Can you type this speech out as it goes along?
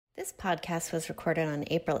This podcast was recorded on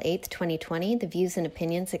April 8th, 2020. The views and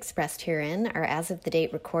opinions expressed herein are as of the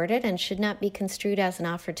date recorded and should not be construed as an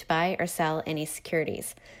offer to buy or sell any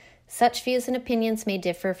securities. Such views and opinions may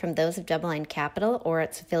differ from those of Double Line Capital or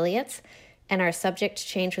its affiliates and are subject to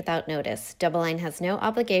change without notice. Double Line has no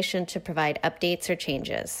obligation to provide updates or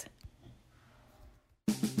changes.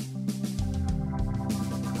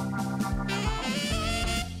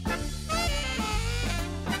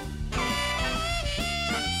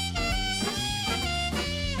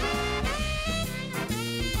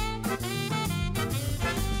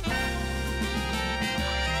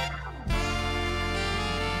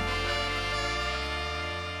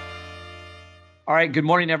 All right. Good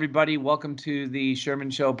morning, everybody. Welcome to the Sherman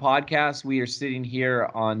Show podcast. We are sitting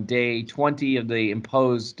here on day 20 of the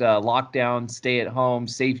imposed lockdown, stay at home,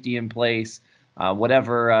 safety in place,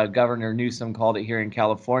 whatever Governor Newsom called it here in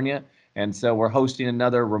California. And so we're hosting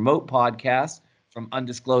another remote podcast from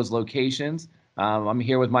undisclosed locations. I'm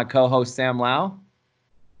here with my co-host, Sam Lau.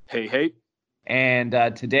 Hey, hey. And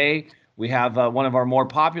today we have one of our more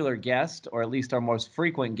popular guests, or at least our most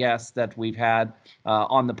frequent guests that we've had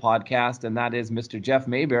on the podcast, and that is Mr. Jeff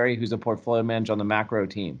Mayberry, who's a portfolio manager on the macro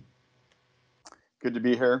team. Good to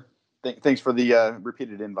be here. Thanks for the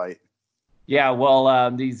repeated invite. Yeah,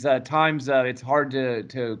 well, these times it's hard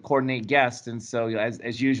to coordinate guests, and so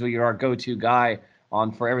as usual, you're our go-to guy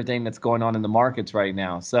for everything that's going on in the markets right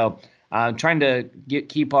now. So trying to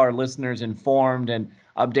keep our listeners informed and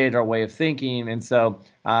update our way of thinking, and so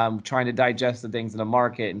trying to digest the things in the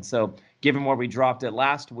market. And so given where we dropped it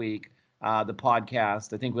last week, the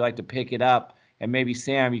podcast, I think we like to pick it up, and maybe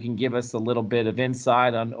Sam, you can give us a little bit of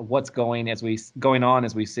insight on what's going on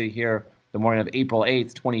as we sit here the morning of April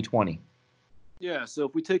 8th, 2020. Yeah, so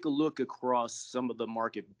if we take a look across some of the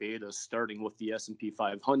market betas, starting with the S&P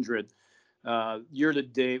 500, year to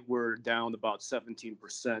date, we're down about 17%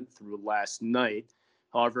 through last night.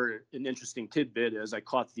 However, an interesting tidbit, as I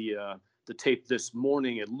caught the tape this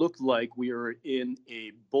morning, it looked like we were in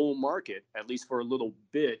a bull market, at least for a little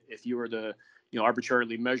bit. If you were to,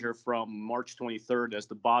 arbitrarily measure from March 23rd as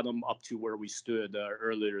the bottom up to where we stood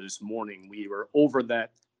earlier this morning, we were over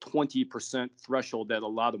that 20% threshold that a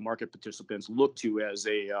lot of market participants look to as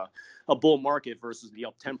a bull market versus the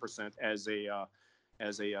up 10% as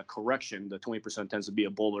a correction. The 20% tends to be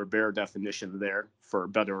a bull or bear definition there, for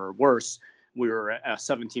better or worse. We were at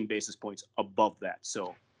 17 basis points above that.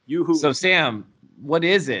 So Sam, what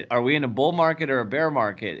is it? Are we in a bull market or a bear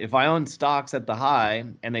market? If I own stocks at the high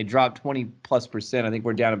and they drop 20+%, I think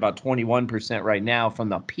we're down about 21% right now from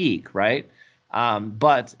the peak, right? And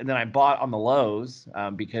then I bought on the lows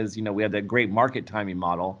because, we had that great market timing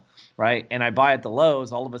model, right? And I buy at the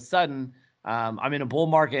lows, all of a sudden, I'm in a bull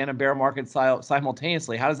market and a bear market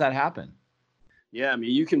simultaneously. How does that happen? Yeah, I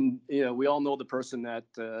mean, you can, we all know the person that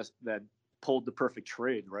pulled the perfect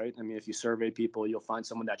trade, right? I mean, if you survey people, you'll find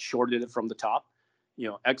someone that shorted it from the top,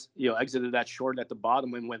 exited that short at the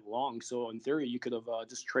bottom and went long. So in theory, you could have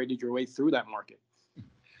just traded your way through that market.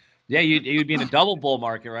 Yeah, you'd be in a double bull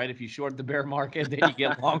market, right? If you short the bear market, then you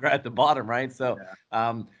get longer at the bottom, right? So,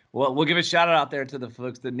 we'll give a shout out there to the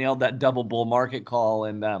folks that nailed that double bull market call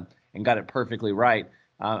and got it perfectly right.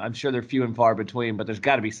 I'm sure they're few and far between, but there's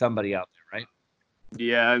got to be somebody out there, right?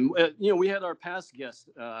 Yeah, and we had our past guest,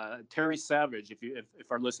 Terry Savage, if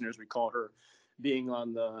our listeners recall her being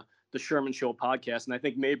on the Sherman Show podcast. And I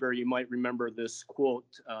think Mayberry, you might remember this quote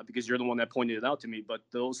because you're the one that pointed it out to me. But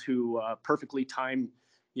those who perfectly time,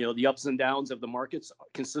 the ups and downs of the markets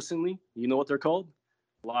consistently, you know what they're called?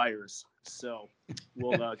 Liars. So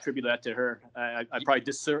we'll attribute that to her. I probably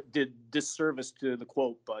did disservice to the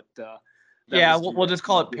quote, but yeah, we'll just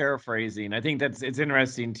call it paraphrasing. I think it's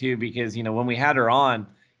interesting too, because, when we had her on,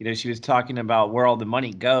 she was talking about where all the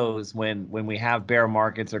money goes when we have bear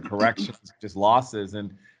markets or corrections, just losses.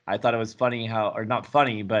 And I thought it was funny or not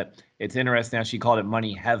funny, but it's interesting how she called it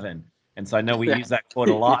money heaven. And so I know we use that quote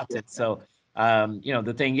a lot. And so,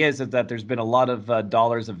 the thing is that there's been a lot of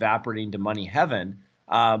dollars evaporating to money heaven.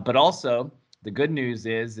 But also the good news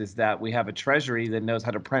is that we have a Treasury that knows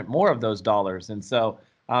how to print more of those dollars. And so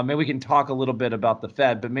maybe we can talk a little bit about the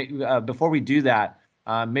Fed, but maybe, before we do that,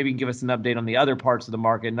 maybe you can give us an update on the other parts of the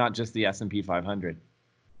market, not just the S&P 500.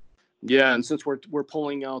 Yeah, and since we're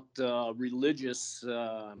pulling out religious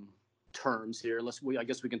terms here, I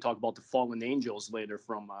guess we can talk about the fallen angels later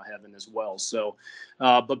from heaven as well. So,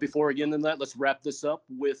 but before we get into that, let's wrap this up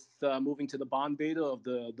with moving to the bond beta of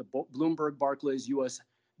the Bloomberg Barclays U.S.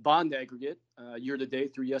 bond aggregate. Year to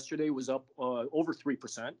date through yesterday was up over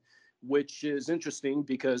 3%. Which is interesting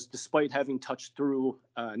because despite having touched through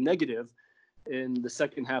negative, in the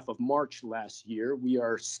second half of March last year, we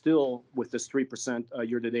are still with this 3%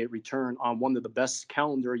 year-to-date return on one of the best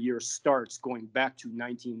calendar year starts going back to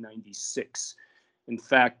 1996. In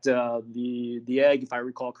fact, the ag, if I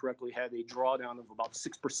recall correctly, had a drawdown of about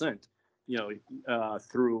 6%,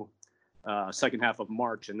 through second half of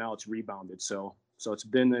March, and now it's rebounded. So it's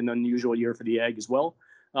been an unusual year for the ag as well.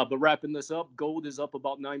 But wrapping this up, gold is up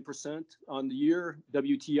about 9% on the year.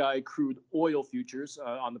 WTI crude oil futures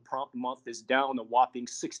on the prompt month is down a whopping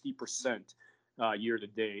 60% year to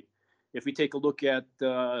date. If we take a look at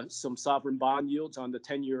some sovereign bond yields on the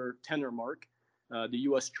 10-year tenor mark, the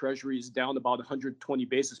U.S. Treasury is down about 120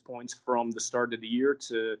 basis points from the start of the year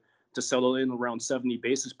to settle in around 70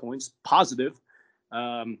 basis points positive.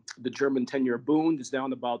 The German 10-year Bund is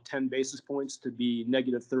down about 10 basis points to be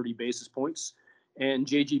negative 30 basis points. And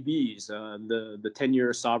JGBs, the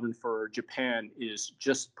 10-year sovereign for Japan, is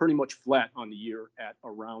just pretty much flat on the year at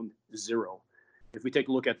around zero. If we take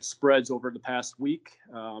a look at the spreads over the past week,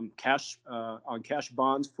 cash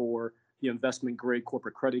bonds for the investment grade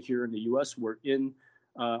corporate credit here in the U.S. were in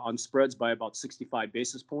on spreads by about 65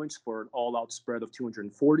 basis points for an all-out spread of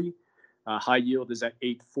 240. High yield is at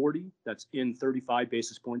 840. That's in 35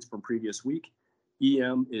 basis points from previous week.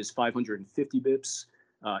 EM is 550 bips.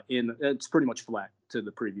 It's pretty much flat to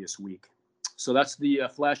the previous week. So that's the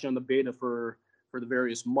flash on the beta for the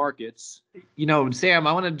various markets. Sam,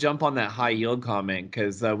 I want to jump on that high yield comment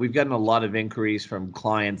because we've gotten a lot of inquiries from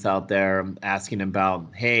clients out there asking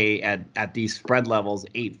about, hey, at these spread levels,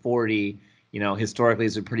 840, historically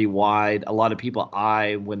is pretty wide. A lot of people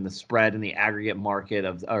eye when the spread in the aggregate market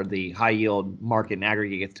or the high yield market in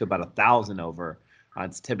aggregate gets to about 1,000 over.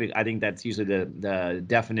 It's typically, I think that's usually the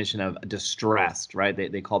definition of distressed, right?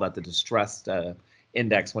 They call that the distressed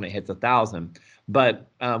index when it hits 1,000. But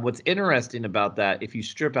what's interesting about that, if you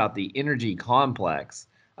strip out the energy complex,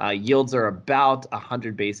 yields are about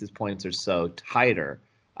 100 basis points or so tighter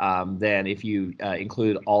than if you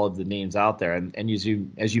include all of the names out there. And as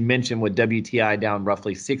you mentioned, with WTI down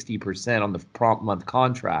roughly 60% on the prompt month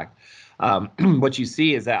contract, what you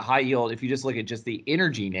see is that high yield, if you just look at just the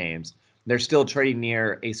energy names, they're still trading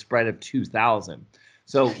near a spread of 2,000.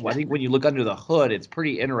 So I think when you look under the hood, it's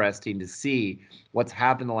pretty interesting to see what's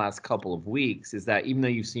happened the last couple of weeks is that even though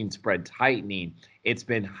you've seen spread tightening, it's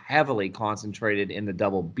been heavily concentrated in the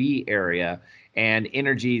double B area, and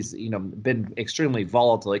energy's been extremely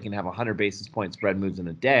volatile. It can have 100 basis point spread moves in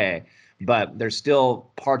a day, but there's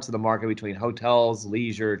still parts of the market between hotels,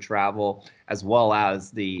 leisure, travel, as well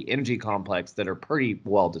as the energy complex that are pretty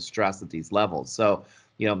well distressed at these levels. So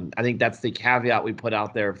I think that's the caveat we put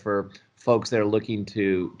out there for folks that are looking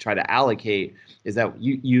to try to allocate is that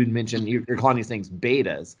you mentioned you're calling these things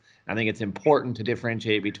betas. I think it's important to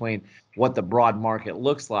differentiate between what the broad market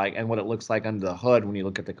looks like and what it looks like under the hood when you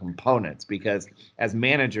look at the components. Because as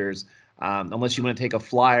managers, unless you want to take a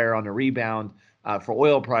flyer on a rebound for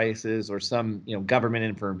oil prices or some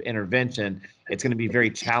government intervention, it's going to be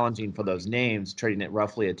very challenging for those names trading at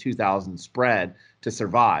roughly a 2,000 spread to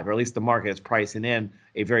survive, or at least the market is pricing in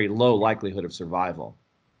a very low likelihood of survival.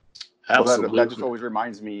 Absolutely. Well, that just always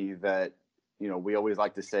reminds me that we always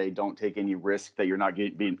like to say don't take any risk that you're not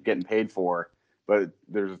getting paid for, but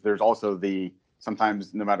there's also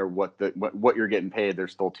sometimes no matter what you're getting paid,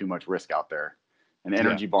 there's still too much risk out there, and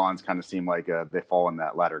energy bonds kind of seem like they fall in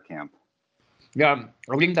that latter camp. Yeah,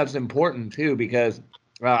 I think that's important too because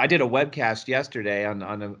I did a webcast yesterday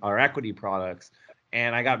on our equity products,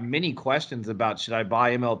 and I got many questions about should I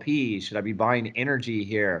buy MLP, should I be buying energy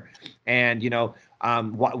here, and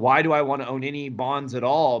why do I want to own any bonds at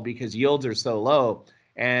all because yields are so low.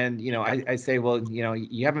 And I say, well,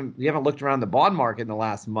 you haven't looked around the bond market in the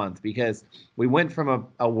last month because we went from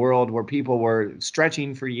a world where people were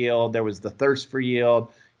stretching for yield, there was the thirst for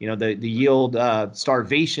yield, the yield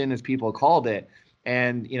starvation as people called it,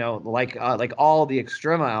 and like all the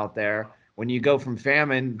extrema out there, when you go from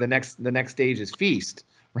famine, the next stage is feast,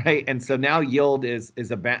 right? And so now yield is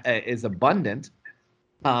abundant.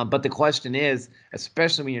 But the question is,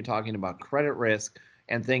 especially when you're talking about credit risk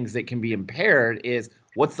and things that can be impaired, is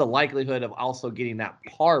what's the likelihood of also getting that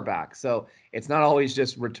par back? So it's not always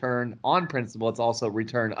just return on principal, it's also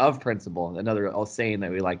return of principal, another saying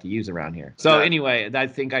that we like to use around here. So anyway, I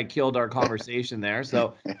think I killed our conversation there.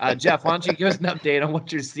 So Jeff, why don't you give us an update on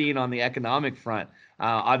what you're seeing on the economic front?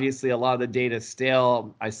 Obviously, a lot of the data is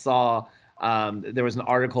stale. I saw there was an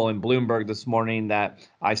article in Bloomberg this morning that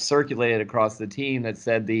I circulated across the team that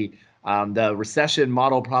said the recession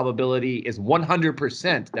model probability is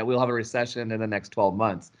 100% that we'll have a recession in the next 12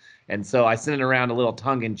 months. And so I sent it around a little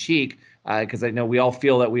tongue in cheek because I know we all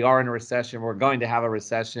feel that we are in a recession. We're going to have a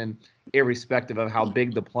recession. irrespective of how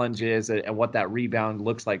big the plunge is and what that rebound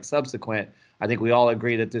looks like subsequent. I think we all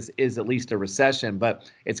agree that this is at least a recession, but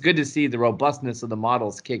it's good to see the robustness of the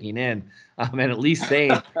models kicking in, and at least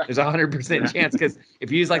saying there's a 100% chance. Because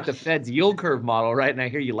if you use like the Fed's yield curve model, right, and I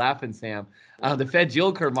hear you laughing, Sam, the Fed's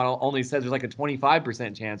yield curve model only says there's like a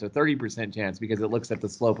 25% chance or 30% chance because it looks at the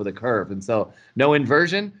slope of the curve. And so no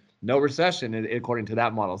inversion, no recession, according to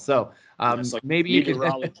that model. So like maybe you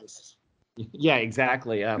could. Yeah,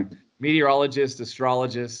 exactly. Meteorologists,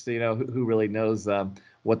 astrologists, who really knows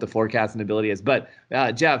what the forecasting ability is. But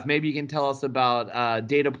Jeff, maybe you can tell us about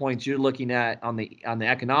data points you're looking at on the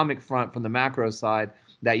economic front from the macro side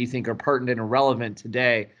that you think are pertinent and relevant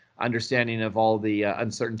today, understanding of all the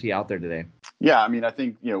uncertainty out there today. Yeah, I mean, I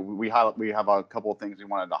think we have a couple of things we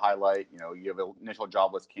wanted to highlight. You have initial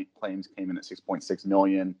jobless claims came in at 6.6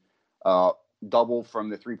 million, double from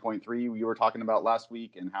the 3.3 we were talking about last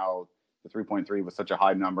week, and how the 3.3 was such a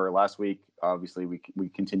high number last week. Obviously, we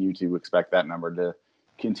continue to expect that number to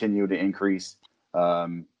continue to increase.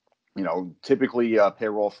 Typically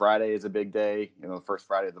payroll Friday is a big day. The first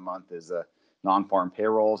Friday of the month is non-farm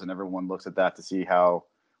payrolls, and everyone looks at that to see how,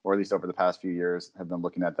 or at least over the past few years, have been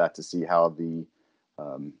looking at that to see how the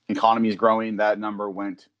economy is growing. That number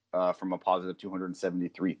went from a positive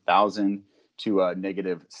 273,000 to a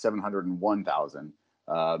negative 701,000.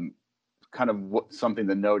 Kind of something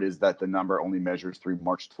to note is that the number only measures through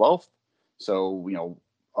March 12th. So, we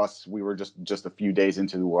were just a few days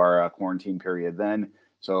into our quarantine period then.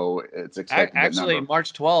 So it's expected. Actually,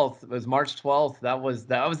 March 12th was March 12th. That was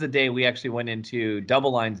the day we actually went into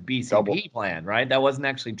Double Line's BCP plan, right? That wasn't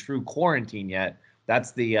actually true quarantine yet.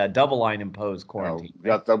 That's the Double Line imposed quarantine.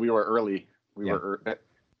 Right? We were early. Were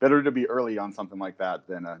better to be early on something like that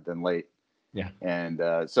than late. Yeah. And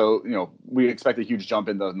so, we expect a huge jump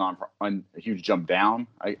in the a huge jump down.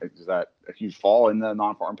 Is that a huge fall in the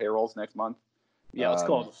non-farm payrolls next month? Yeah, let's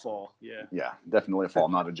call it a fall. Yeah. Yeah, definitely a fall,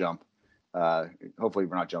 not a jump. Hopefully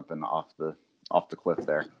we're not jumping off the cliff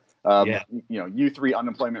there. U3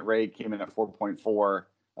 unemployment rate came in at 4.4,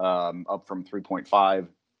 up from 3.5.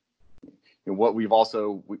 What we've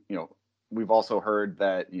also heard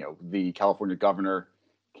that, the California governor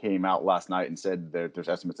came out last night and said that there's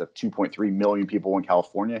estimates of 2.3 million people in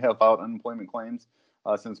California have filed unemployment claims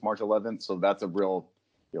since March 11th. So that's a real,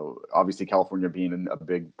 obviously California being a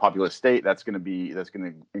big populous state, that's going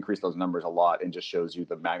to increase those numbers a lot, and just shows you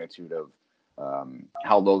the magnitude of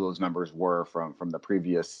how low those numbers were from the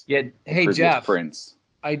previous. Yeah. Hey, Jeff. Prints.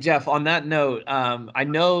 Jeff, on that note, I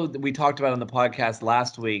know that we talked about on the podcast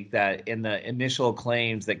last week that in the initial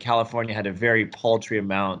claims that California had a very paltry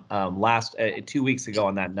amount 2 weeks ago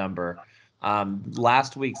on that number.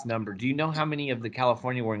 Last week's number, do you know how many of the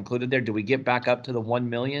California were included there? Did we get back up to the 1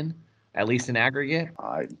 million, at least in aggregate?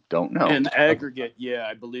 I don't know. In aggregate, yeah,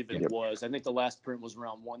 I believe it was. I think the last print was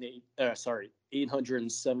around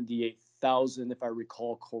 878,000, if I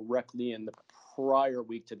recall correctly, and the prior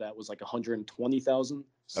week to that was like 120,000.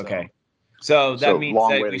 So. Okay. So that means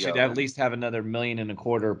that we should at least have another 1.25 million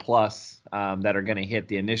plus that are going to hit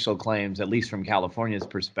the initial claims, at least from California's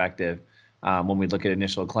perspective, when we look at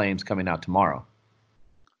initial claims coming out tomorrow.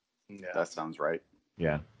 Yeah, that sounds right.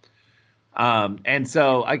 Yeah. And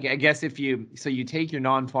so I guess if you take your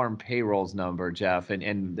non-farm payrolls number, Jeff,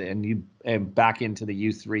 and you back into the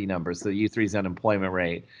U3 numbers, so the U3's unemployment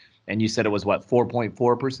rate, and you said it was what,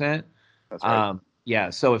 4.4%? That's right. Yeah.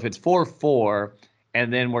 So if it's 4.4,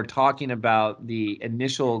 and then we're talking about the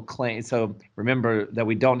initial claim. So remember that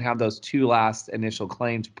we don't have those two last initial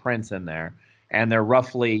claims prints in there, and they're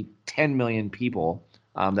roughly 10 million people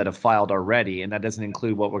that have filed already, and that doesn't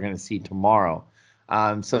include what we're going to see tomorrow.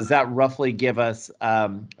 So does that roughly give us a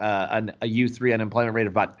U3 unemployment rate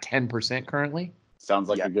of about 10% currently? Sounds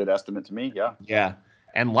like a good estimate to me. Yeah. Yeah,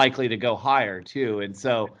 and likely to go higher too. And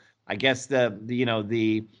so I guess the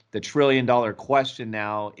 $1 trillion question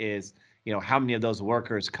now is, how many of those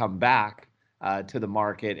workers come back to the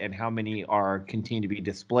market, and how many are continue to be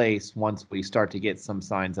displaced once we start to get some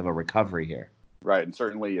signs of a recovery here? Right, and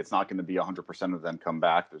certainly it's not going to be 100% of them come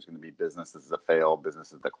back. There's going to be businesses that fail,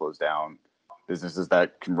 businesses that close down, businesses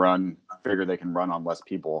that figure they can run on less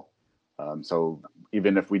people. So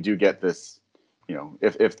even if we do get this,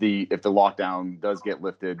 if the lockdown does get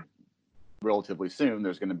lifted relatively soon,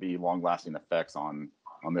 there's going to be long-lasting effects on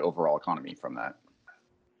the overall economy from that.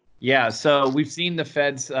 Yeah, so we've seen the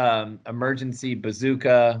Fed's emergency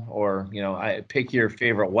bazooka, or pick your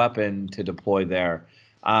favorite weapon to deploy there.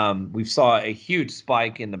 We saw a huge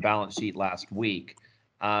spike in the balance sheet last week.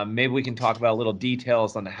 Maybe we can talk about a little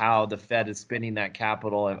details on how the Fed is spending that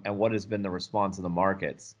capital and what has been the response of the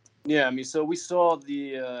markets. Yeah, I mean, so we saw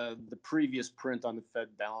the previous print on the Fed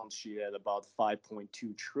balance sheet at about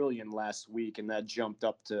 5.2 trillion last week, and that jumped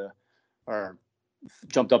up to about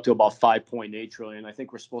 5.8 trillion. I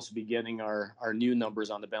think we're supposed to be getting our new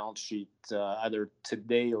numbers on the balance sheet either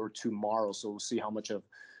today or tomorrow. So we'll see how much of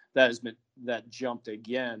that jumped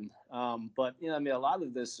again. But I mean, a lot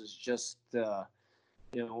of this is just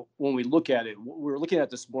when we look at it, we were looking at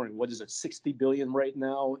this morning. What is it? 60 billion right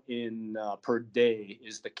now in per day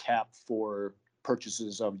is the cap for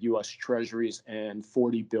purchases of U.S. Treasuries, and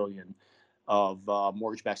 40 billion of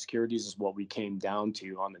mortgage-backed securities is what we came down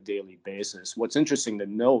to on a daily basis. What's interesting to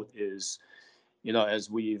note is, as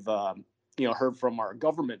we've heard from our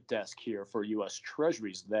government desk here for U.S.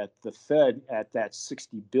 Treasuries, that the Fed at that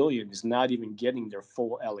 60 billion is not even getting their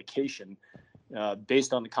full allocation,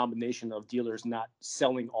 based on the combination of dealers not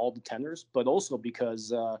selling all the tenors, but also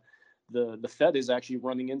because the Fed is actually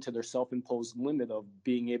running into their self-imposed limit of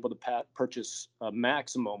being able to purchase a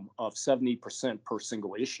maximum of 70% per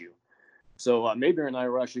single issue. So Mayberry and I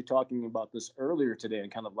were actually talking about this earlier today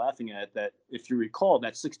and kind of laughing at it, that if you recall,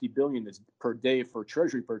 that 60 billion is per day for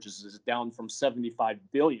Treasury purchases is down from 75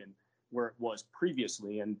 billion where it was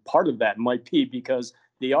previously. And part of that might be because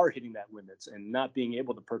they are hitting that limits and not being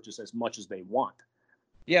able to purchase as much as they want.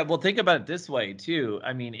 Yeah, well, think about it this way too.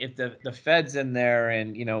 I mean, if the Fed's in there,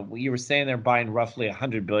 and you were saying they're buying roughly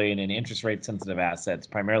 100 billion in interest rate sensitive assets,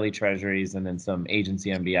 primarily treasuries, and then some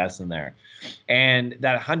agency MBS in there, and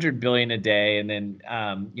that 100 billion a day, and then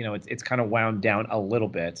it's kind of wound down a little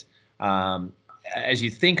bit. As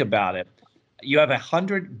you think about it, you have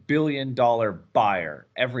 $100 billion buyer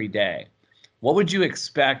every day. What would you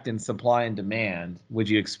expect in supply and demand? Would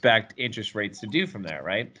you expect interest rates to do from there,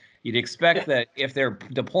 right? You'd expect that if they're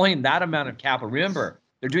deploying that amount of capital, remember,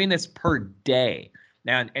 they're doing this per day.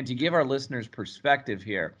 Now, and to give our listeners perspective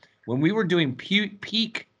here, when we were doing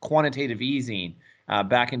peak quantitative easing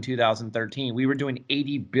back in 2013, we were doing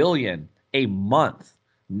 80 billion a month,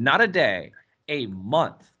 not a day, a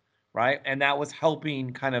month, right? And that was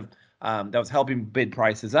helping bid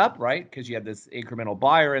prices up, right? Because you have this incremental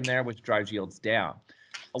buyer in there, which drives yields down.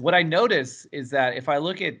 What I notice is that if I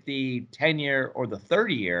look at the 10-year or the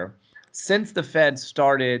 30-year, since the Fed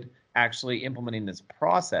started actually implementing this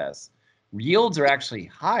process, yields are actually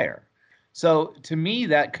higher. So to me,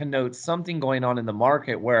 that connotes something going on in the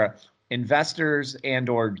market where investors and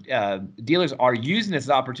or dealers are using this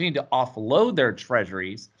opportunity to offload their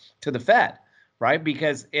treasuries to the Fed, right?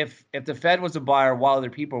 Because if the Fed was a buyer while other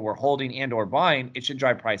people were holding and or buying, it should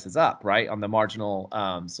drive prices up, right, on the marginal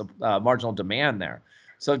demand there.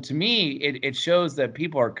 So to me, it shows that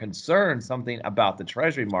people are concerned something about the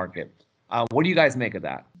Treasury market. What do you guys make of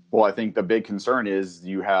that? Well, I think the big concern is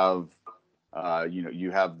you have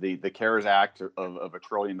the CARES Act of $1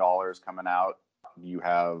 trillion coming out. You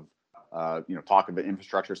have talk of an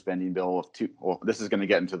infrastructure spending bill of this is going to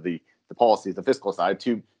get into the policies, the fiscal side,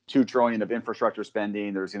 $2 trillion of infrastructure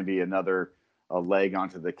spending. There's going to be another leg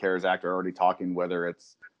onto the CARES Act. They're already talking whether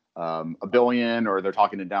it's $1 billion or they're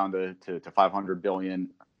talking it down to 500 billion,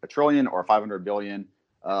 $1 trillion or 500 billion.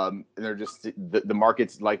 And they're just the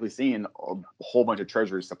market's likely seeing a whole bunch of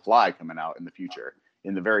Treasury supply coming out in the future,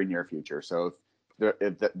 in the very near future. So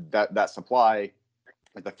if that supply,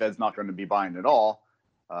 if the Fed's not going to be buying at all,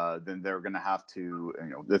 then they're going to have to,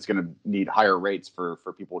 that's going to need higher rates for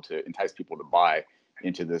people to entice people to buy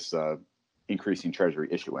into this increasing Treasury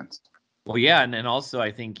issuance. Well, yeah, and then also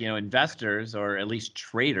I think investors, or at least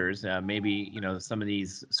traders, maybe some of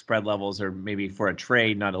these spread levels are maybe for a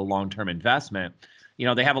trade, not a long-term investment.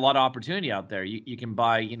 They have a lot of opportunity out there. You can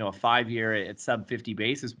buy a 5-year at sub 50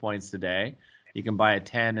 basis points today. You can buy a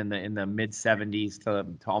 10 in the mid 70s to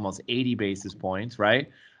almost 80 basis points, right?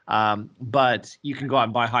 But you can go out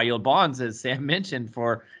and buy high yield bonds, as Sam mentioned,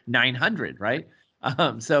 for 900, right?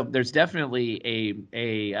 So there's definitely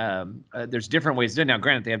there's different ways to do it. Now,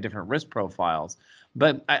 granted, they have different risk profiles,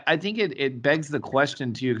 but I think it begs the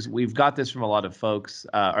question too, because we've got this from a lot of folks,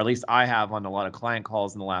 or at least I have on a lot of client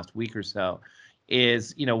calls in the last week or so,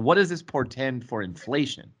 is, what does this portend for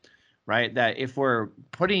inflation, right? That if we're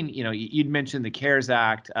putting, you'd mentioned the CARES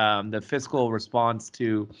Act, the fiscal response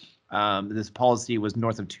to this policy was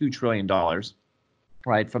north of $2 trillion,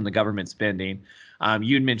 right, from the government spending.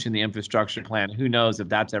 You'd mentioned the infrastructure plan. Who knows if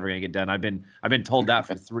that's ever going to get done? I've been told that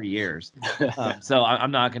for 3 years, so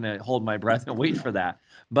I'm not going to hold my breath and wait for that.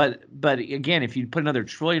 But again, if you put another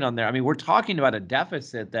trillion on there, I mean, we're talking about a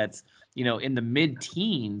deficit that's in the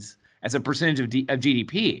mid-teens as a percentage of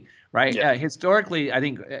GDP, right? Yeah. Historically, I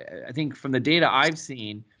think from the data I've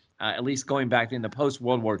seen, at least going back in the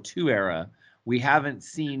post-World War II era, we haven't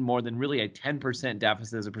seen more than really a 10%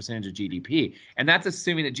 deficit as a percentage of GDP. And that's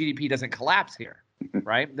assuming that GDP doesn't collapse here,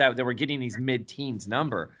 right? That we're getting these mid-teens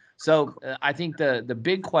number. So I think the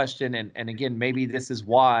big question, and again, maybe this is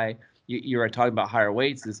why you're talking about higher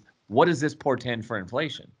weights, is what does this portend for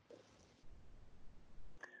inflation?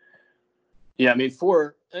 Yeah, I mean,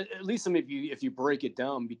 for at least if you break it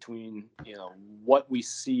down between what we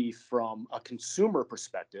see from a consumer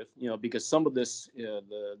perspective, because some of this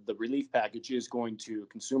the relief package is going to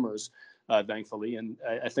consumers, thankfully, and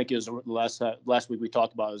I think is last week we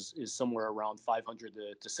talked about is somewhere around 500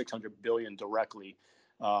 to 600 billion directly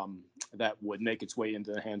that would make its way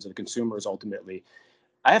into the hands of the consumers ultimately.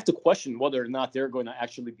 I have to question whether or not they're going to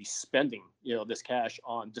actually be spending, this cash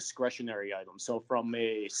on discretionary items. So from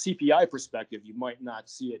a CPI perspective, you might not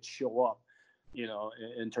see it show up,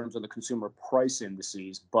 in terms of the consumer price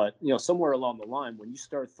indices. But, somewhere along the line, when you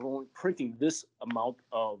start printing this amount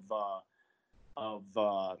of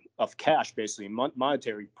cash, basically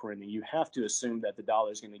monetary printing, you have to assume that the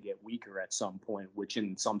dollar is going to get weaker at some point, which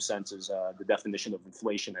in some sense is the definition of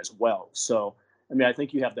inflation as well. So, I mean, I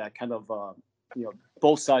think you have that kind of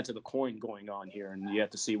both sides of the coin going on here, and you have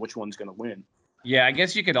to see which one's going to win. Yeah, I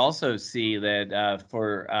guess you could also see that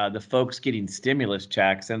for the folks getting stimulus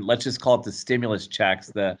checks, and let's just call it the stimulus checks,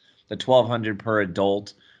 the $1,200 per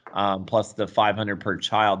adult plus the $500 per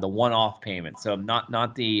child, the one-off payment. So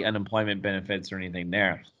not the unemployment benefits or anything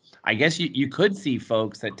there. I guess you could see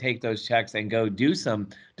folks that take those checks and go do some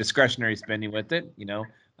discretionary spending with it.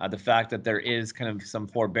 The fact that there is kind of some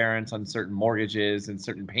forbearance on certain mortgages and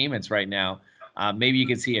certain payments right now. Maybe you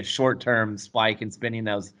could see a short-term spike in spending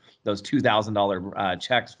those $2,000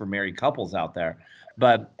 checks for married couples out there.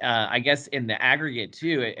 But I guess in the aggregate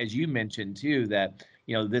too, as you mentioned too, that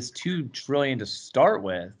this $2 trillion to start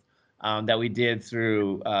with that we did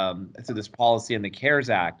through this policy and the CARES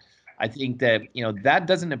Act, I think that that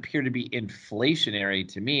doesn't appear to be inflationary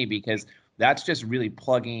to me, because that's just really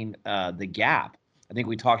plugging the gap. I think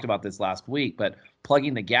we talked about this last week, but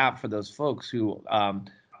plugging the gap for those folks who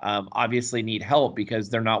obviously need help because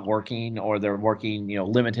they're not working, or they're working,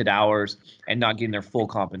 limited hours and not getting their full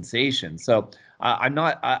compensation. So I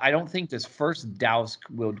don't think this first douse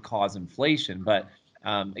would cause inflation, but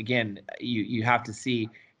again, you have to see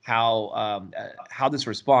how this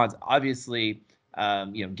responds. Obviously,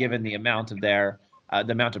 given the amount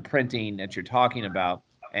of printing that you're talking about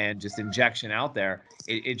and just injection out there,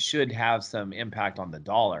 it should have some impact on the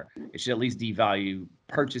dollar. It should at least devalue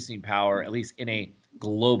purchasing power, at least in a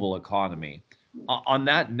global economy. On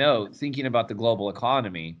that note, thinking about the global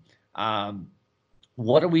economy,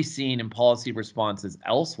 what are we seeing in policy responses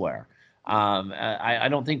elsewhere? I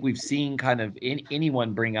don't think we've seen kind of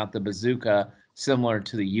anyone bring out the bazooka similar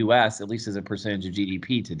to the U.S., at least as a percentage of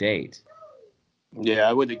GDP to date. Yeah,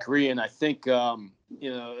 I would agree. And I think,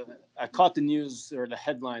 I caught the news, or the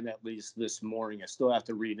headline at least, this morning. I still have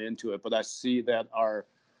to read into it, but I see that our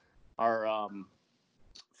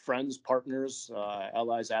friends, partners,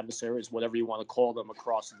 allies, adversaries, whatever you want to call them,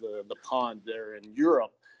 across the pond there in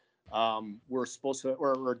Europe, were supposed to,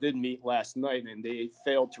 or did meet last night, and they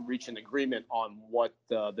failed to reach an agreement on what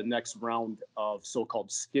the next round of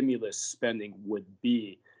so-called stimulus spending would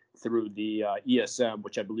be through the ESM,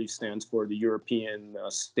 which I believe stands for the European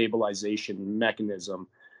Stabilization Mechanism.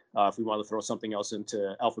 If we want to throw something else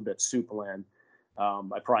into alphabet soup land.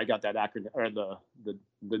 I probably got that acronym, or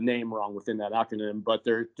the name wrong within that acronym, but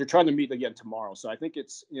they're trying to meet again tomorrow. So I think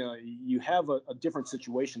it's, you have a different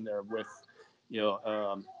situation there with,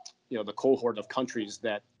 the cohort of countries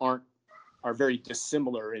that are very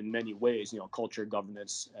dissimilar in many ways, culture,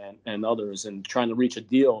 governance, and others, and trying to reach a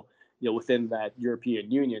deal, within that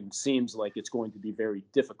European Union seems like it's going to be very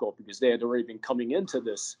difficult, because they had already been coming into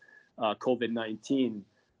this COVID-19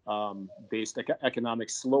 based economic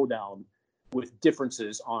slowdown with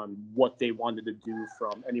differences on what they wanted to do,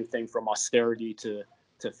 from anything from austerity to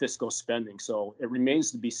fiscal spending. So it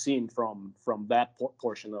remains to be seen from that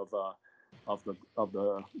portion of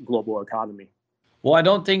the global economy. Well, I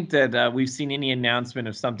don't think that we've seen any announcement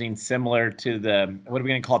of something similar to what are we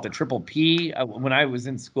going to call it, the triple P? When I was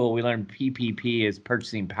in school, we learned PPP is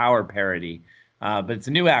purchasing power parity, but it's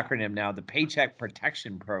a new acronym now, the Paycheck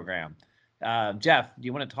Protection Program. Jeff, do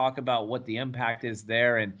you want to talk about what the impact is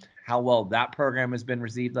there and how well that program has been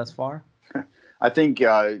received thus far? I think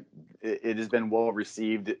it has been well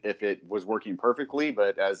received if it was working perfectly,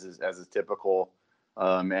 but as is typical,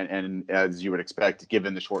 and as you would expect,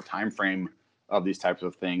 given the short time frame of these types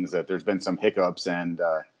of things, that there's been some hiccups, and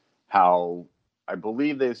how I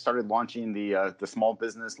believe they started launching the small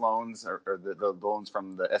business loans, or the loans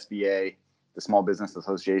from the SBA, the Small Business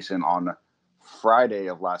Association, on Friday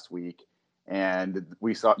of last week. And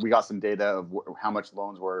we got some data of how much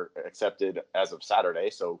loans were accepted as of Saturday.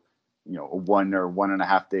 So, 1 or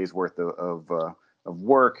 1.5 days worth of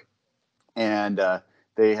work, and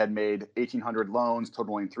they had made 1,800 loans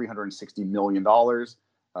totaling $360 million.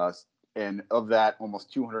 And of that,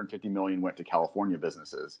 almost 250 million went to California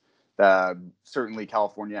businesses. Certainly,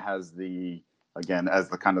 California has as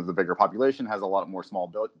the kind of the bigger population, has a lot more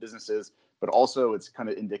small businesses, but also it's kind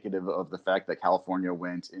of indicative of the fact that California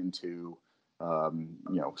went into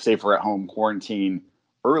safer at home quarantine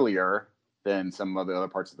earlier than some of the other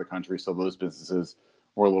parts of the country. So those businesses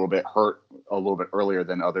were a little bit hurt a little bit earlier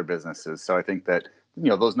than other businesses. So I think that,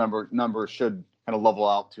 those numbers should kind of level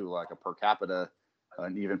out to like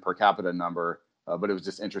an even per capita number. But it was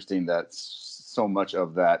just interesting that so much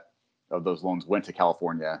of those loans went to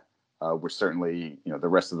California. We're certainly, the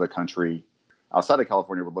rest of the country outside of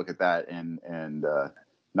California would look at that and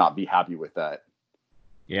not be happy with that.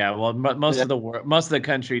 Yeah, well, most of the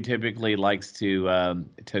country typically likes to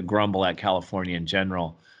grumble at California in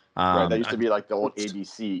general. Right, that used to be like the old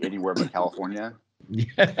ABC, anywhere but California.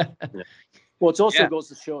 Yeah. Well, it also goes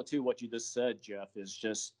to show too what you just said, Jeff. Is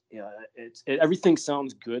just everything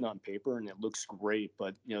sounds good on paper and it looks great,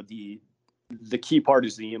 but the key part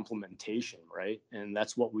is the implementation, right? And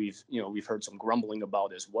that's what we've heard some grumbling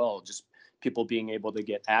about as well. Just people being able to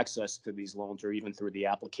get access to these loans, or even through the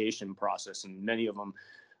application process, and many of them,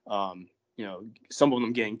 some of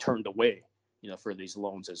them getting turned away, for these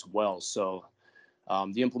loans as well. So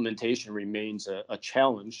the implementation remains a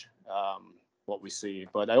challenge. What we see,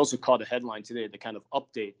 but I also caught a headline today to kind of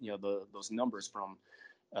update, those numbers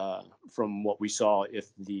from what we saw.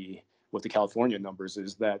 With the California numbers,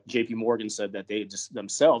 is that JP Morgan said that they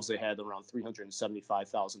had around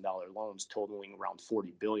 $375,000 loans totaling around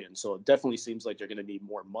 $40 billion. So it definitely seems like they're going to need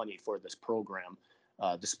more money for this program,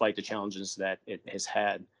 despite the challenges that it has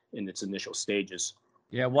had in its initial stages.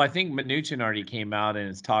 Yeah, well, I think Mnuchin already came out and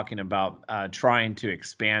is talking about trying to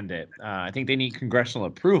expand it. I think they need congressional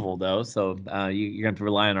approval, though, so you're going to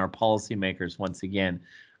rely on our policymakers once again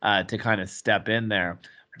to kind of step in there.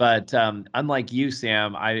 But unlike you,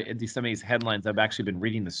 Sam, some of these headlines, I've actually been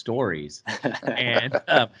reading the stories. And,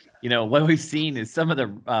 what we've seen is some of the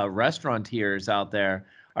restaurateurs out there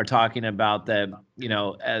are talking about that,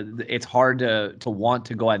 it's hard to want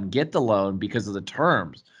to go out and get the loan because of the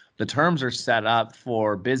terms. The terms are set up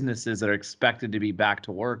for businesses that are expected to be back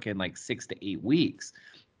to work in like 6 to 8 weeks.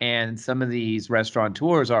 And some of these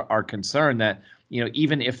restaurateurs are concerned that,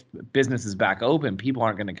 even if business is back open, people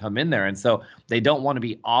aren't going to come in there. And so they don't want to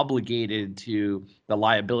be obligated to the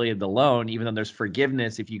liability of the loan, even though there's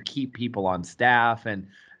forgiveness if you keep people on staff and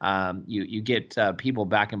you get people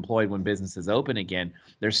back employed when business is open again.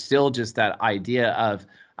 There's still just that idea of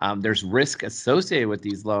there's risk associated with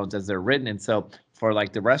these loans as they're written. And so for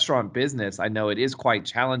like the restaurant business, I know it is quite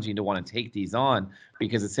challenging to want to take these on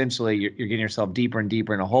because essentially you're getting yourself deeper and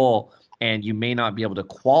deeper in a hole, and you may not be able to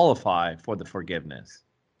qualify for the forgiveness.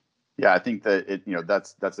 Yeah, I think that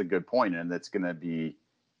that's a good point, and it's going to be,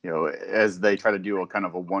 as they try to do a kind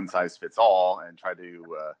of a one size fits all and try to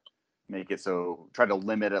try to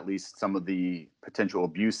limit at least some of the potential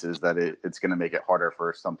abuses, that it's going to make it harder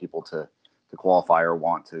for some people to qualify or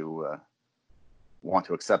want to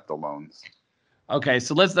accept the loans. Okay,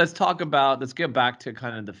 so let's get back to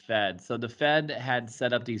kind of the Fed. So the Fed had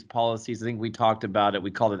set up these policies. I think we talked about it.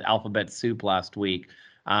 We called it alphabet soup last week.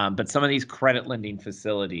 But some of these credit lending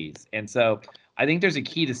facilities. And so I think there's a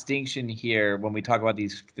key distinction here when we talk about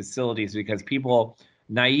these facilities, because people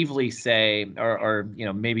naively say, or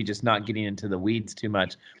maybe just not getting into the weeds too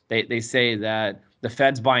much, they say that the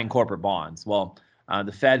Fed's buying corporate bonds. Well,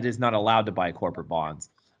 the Fed is not allowed to buy corporate bonds.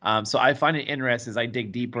 So I find it interesting as I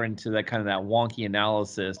dig deeper into that wonky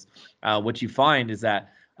analysis. What you find is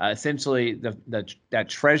that essentially that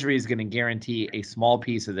Treasury is going to guarantee a small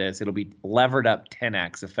piece of this. It'll be levered up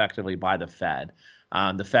 10x effectively by the Fed.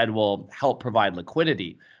 The Fed will help provide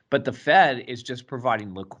liquidity, but the Fed is just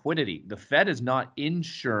providing liquidity. The Fed is not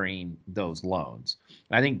insuring those loans.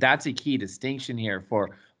 And I think that's a key distinction here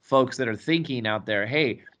for folks that are thinking out there,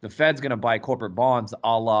 hey, the Fed's going to buy corporate bonds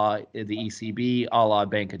a la the ECB, a la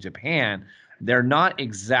Bank of Japan. They're not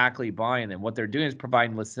exactly buying them. What they're doing is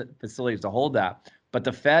providing facilities to hold that. But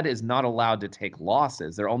the Fed is not allowed to take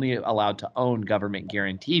losses. They're only allowed to own government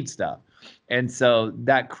guaranteed stuff. And so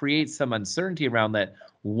that creates some uncertainty around that.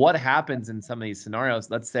 What happens in some of these scenarios?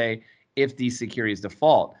 Let's say if these securities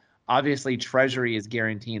default, obviously Treasury is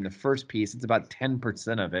guaranteeing the first piece. It's about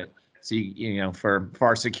 10% of it. So for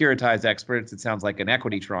our securitized experts, it sounds like an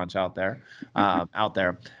equity tranche out there.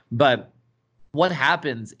 But what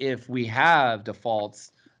happens if we have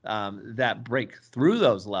defaults that break through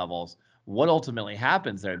those levels? what ultimately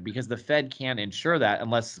happens there, because the Fed can't ensure that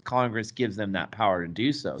unless Congress gives them that power to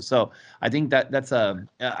do so. So I think that's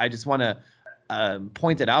I just want to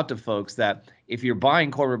point it out to folks that if you're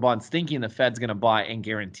buying corporate bonds thinking the Fed's going to buy and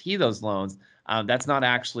guarantee those loans, that's not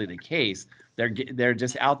actually the case. They're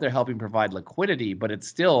just out there helping provide liquidity, but it's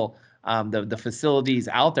still the facilities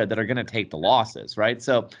out there that are going to take the losses, right?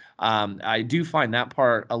 So I do find that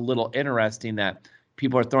part a little interesting, that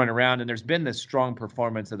people are throwing around, and there's been this strong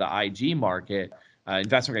performance of the IG market,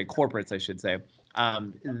 investment grade corporates, I should say,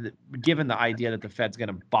 given the idea that the Fed's going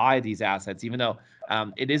to buy these assets, even though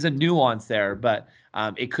it is a nuance there, but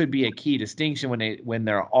it could be a key distinction when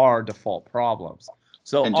there are default problems.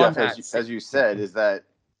 So, and Jeff, as you said, is that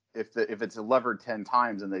if it's levered 10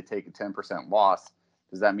 times and they take a 10% loss,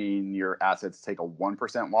 does that mean your assets take a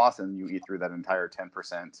 1% loss and you eat through that entire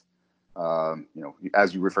 10%?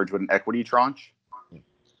 As you referred to it, an equity tranche.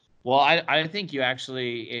 Well, I think you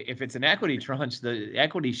actually, if it's an equity tranche, the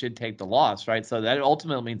equity should take the loss, right? So that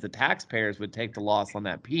ultimately means the taxpayers would take the loss on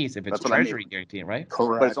that piece if it's Treasury guaranteed, right?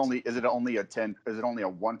 Correct. But is it only a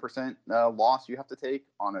 1% loss you have to take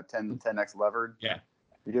on a 10x levered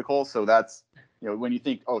vehicle? So that's, when you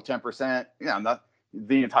think, 10%, not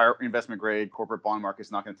the entire investment grade corporate bond market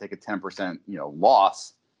is not going to take a 10%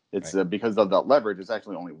 loss. It's because of that leverage, it's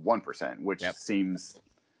actually only 1%, which seems,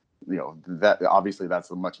 that obviously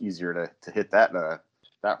that's much easier to hit that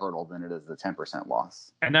hurdle than it is the 10%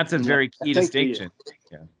 loss. And that's a very key distinction.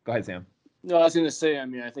 Go ahead, Sam. No, I was going to say,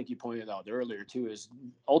 I think you pointed out earlier too, is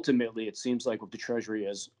ultimately it seems like with the Treasury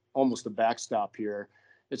as almost a backstop here,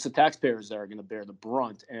 it's the taxpayers that are going to bear the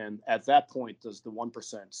brunt. And at that point, does the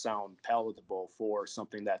 1% sound palatable for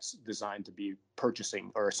something that's designed to be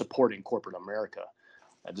purchasing or supporting corporate America?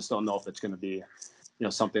 I just don't know if it's going to be,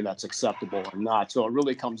 something that's acceptable or not. So it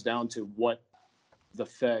really comes down to what the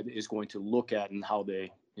Fed is going to look at and how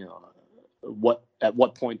they, at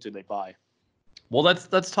what point do they buy? Well,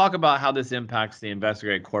 let's talk about how this impacts the investor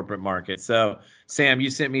grade corporate market. So, Sam, you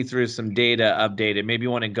sent me through some data updated. Maybe you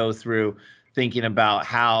want to go through thinking about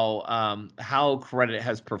how credit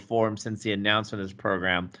has performed since the announcement of this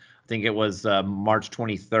program. I think it was March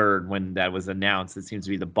 23rd when that was announced. It seems to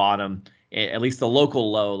be the bottom, at least the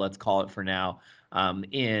local low, let's call it for now,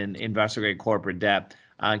 in investor grade corporate debt.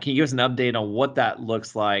 Can you give us an update on what that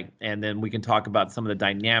looks like? And then we can talk about some of the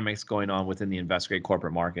dynamics going on within the investor grade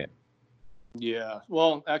corporate market. Yeah,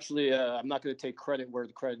 well, actually, I'm not going to take credit where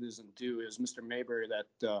the credit isn't due. It was Mr. Mayberry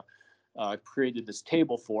that created this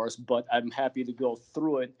table for us, but I'm happy to go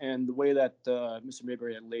through it. And the way that Mr.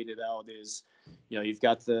 Mayberry had laid it out is, you've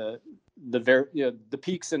got the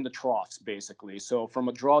peaks and the troughs, basically. So from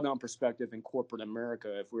a drawdown perspective in corporate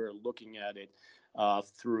America, if we're looking at it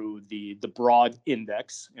through the broad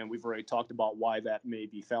index, and we've already talked about why that may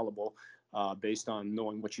be fallible based on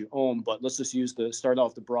knowing what you own. But let's just start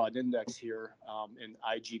off the broad index here. In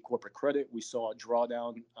IG corporate credit, we saw a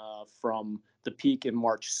drawdown from the peak in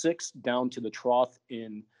March 6th down to the trough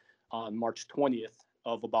on March 20th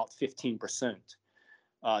of about 15%.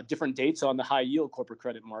 Different dates on the high yield corporate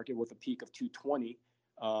credit market with a peak of 220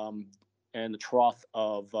 and the trough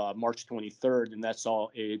of March 23rd, and that's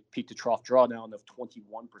all a peak to trough drawdown of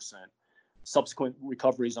 21%. Subsequent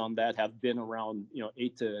recoveries on that have been around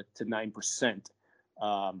 8 to 9%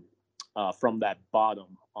 from that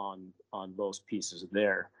bottom on those pieces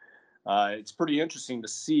there. It's pretty interesting to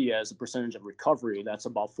see as a percentage of recovery. That's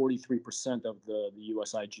about 43% of the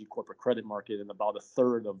US IG corporate credit market and about a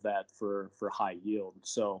third of that for high yield.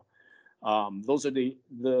 So those are the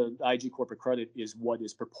IG corporate credit is what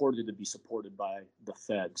is purported to be supported by the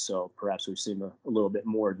Fed. So perhaps we've seen a little bit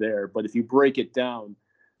more there. But if you break it down,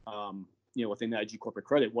 within the IG corporate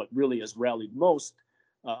credit, what really has rallied most,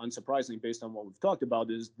 unsurprisingly, based on what we've talked about,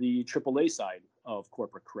 is the AAA side of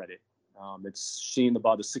corporate credit. It's seen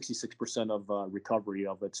about a 66% of recovery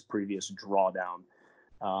of its previous drawdown.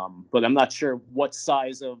 But I'm not sure what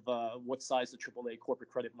size the AAA corporate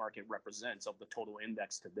credit market represents of the total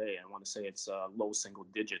index today. I want to say it's low single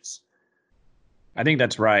digits. I think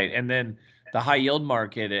that's right. And then the high yield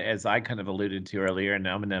market, as I kind of alluded to earlier, and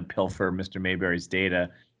I'm going to pilfer Mr. Mayberry's data,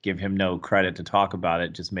 give him no credit to talk about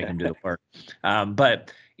it, just make him do the work.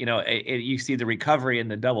 But you see the recovery in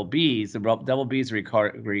the double Bs. The double Bs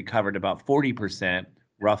recovered about 40%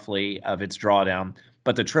 roughly of its drawdown,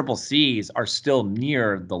 but the triple Cs are still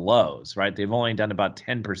near the lows, right? They've only done about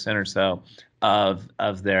 10% or so of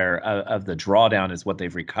the drawdown is what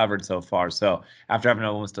they've recovered so far. So after having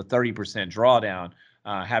almost a 30% drawdown,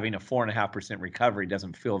 having a 4.5% recovery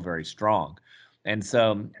doesn't feel very strong. And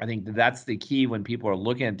so I think that's the key when people are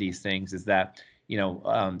looking at these things is that,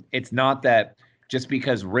 it's not that just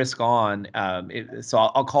because risk on. So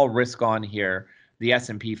I'll call risk on here the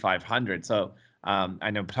S&P 500. So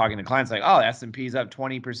I know talking to clients like, oh, S&P is up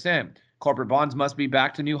 20%. Corporate bonds must be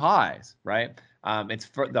back to new highs, right? It's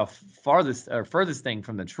the furthest thing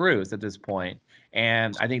from the truth at this point.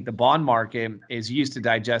 And I think the bond market is used to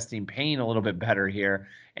digesting pain a little bit better here.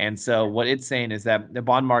 And so what it's saying is that the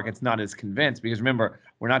bond market's not as convinced, because remember,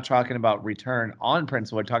 we're not talking about return on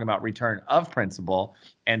principal, we're talking about return of principal.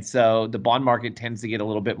 And so the bond market tends to get a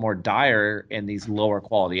little bit more dire in these lower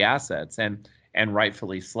quality assets, and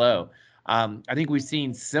rightfully so. I think we've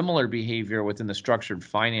seen similar behavior within the structured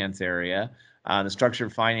finance area. The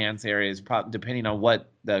structured finance area is depending on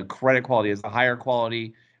what the credit quality is. The higher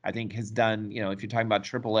quality, I think, has done, if you're talking about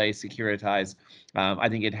AAA securitized, I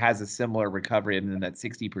think it has a similar recovery in that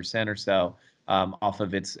 60% or so off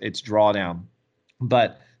of its drawdown.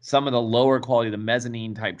 But some of the lower quality, the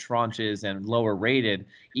mezzanine type tranches and lower rated,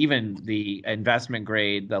 even the investment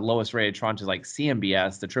grade, the lowest rated tranches like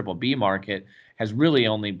CMBS, the triple B market, has really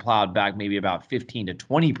only plowed back maybe about 15 to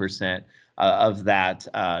 20% of that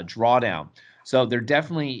drawdown. So there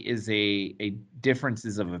definitely is a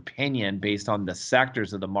differences of opinion based on the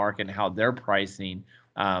sectors of the market and how they're pricing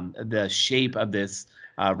the shape of this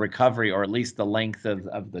recovery, or at least the length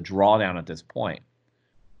of the drawdown at this point.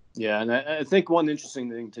 Yeah, and I think one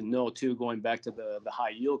interesting thing to know too, going back to the high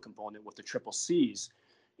yield component with the triple C's,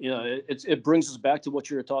 it brings us back to what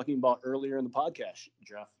you were talking about earlier in the podcast,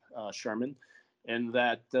 Jeff Sherman, and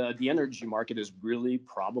that the energy market is really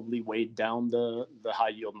probably weighed down the high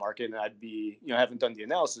yield market. And I'd be, I haven't done the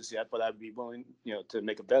analysis yet, but I'd be willing, to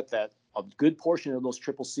make a bet that a good portion of those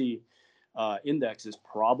triple C indexes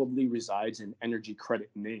probably resides in energy credit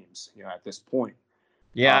names, at this point.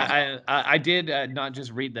 Yeah, I did not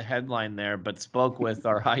just read the headline there, but spoke with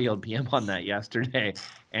our high yield PM on that yesterday.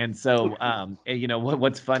 And so,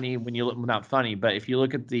 what's funny when you look, not funny, but if you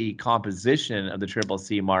look at the composition of the triple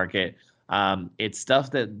C market, it's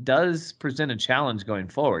stuff that does present a challenge going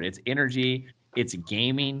forward. It's energy, it's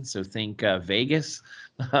gaming. So think Vegas,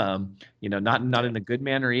 not in the good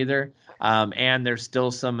manner either. And there's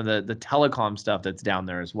still some of the telecom stuff that's down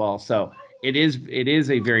there as well. So it is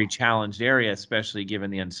a very challenged area, especially given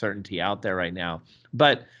the uncertainty out there right now.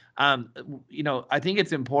 But I think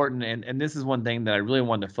it's important, and this is one thing that I really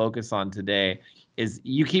wanted to focus on today, is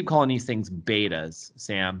you keep calling these things betas,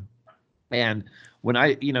 Sam. And when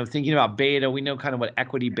thinking about beta, we know kind of what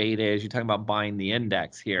equity beta is. You're talking about buying the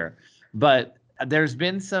index here. But there's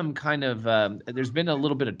been some kind of, there's been a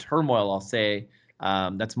little bit of turmoil, I'll say,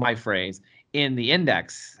 that's my phrase, in the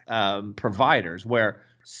index providers, where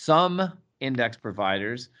some index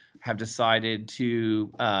providers have decided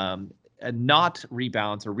to not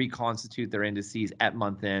rebalance or reconstitute their indices at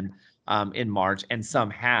month end in March, and some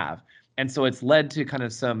have. And so it's led to kind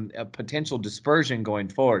of some potential dispersion going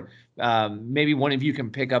forward. Maybe one of you can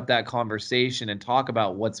pick up that conversation and talk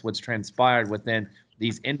about what's transpired within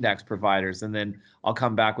these index providers, and then I'll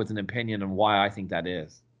come back with an opinion on why I think that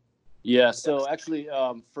is. Yeah. So actually,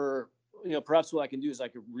 perhaps what I can do is I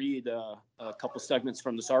could read a couple segments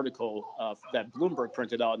from this article that Bloomberg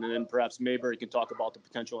printed out, and then perhaps Mayberry can talk about the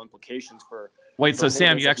potential implications for. Wait, so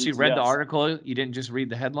Sam, you actually read the article? You didn't just read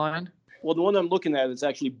the headline? Well, the one I'm looking at is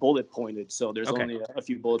actually bullet pointed, so there's only a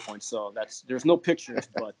few bullet points. So there's no pictures,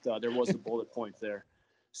 but there was a bullet point there.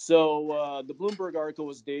 So the Bloomberg article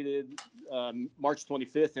was dated March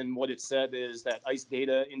 25th, and what it said is that ICE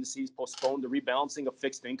data indices postponed the rebalancing of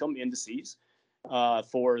fixed income indices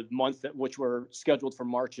for the month which were scheduled for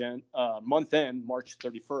month end, March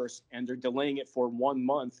 31st, and they're delaying it for 1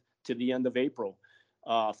 month to the end of April,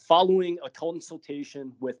 following a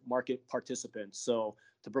consultation with market participants. So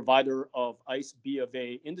the provider of ICE B of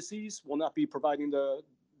A indices will not be providing the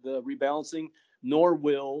rebalancing, nor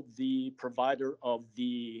will the provider of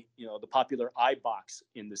the popular iBox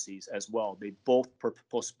indices as well. They both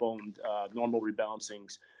postponed normal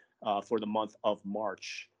rebalancings for the month of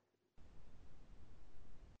March.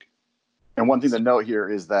 And one thing to note here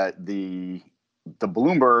is that the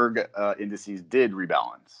Bloomberg indices did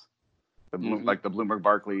rebalance. Like the Bloomberg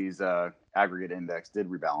Barclays aggregate index did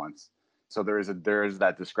rebalance. So there is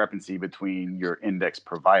that discrepancy between your index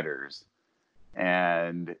providers.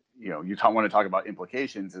 And you want to talk about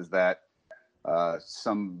implications, is that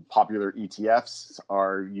some popular ETFs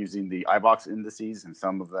are using the iBox indices, and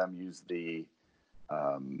some of them use the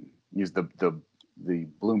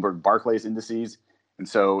Bloomberg Barclays indices. And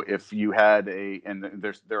so if you had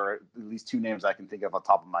there are at least two names I can think of on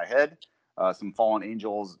top of my head, some fallen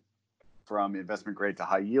angels from investment grade to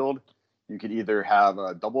high yield. You could either have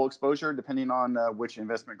a double exposure depending on which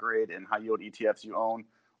investment grade and high yield ETFs you own,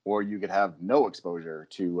 or you could have no exposure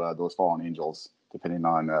to those fallen angels depending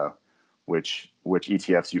on which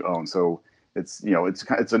ETFs you own. So it's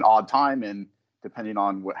it's an odd time, and depending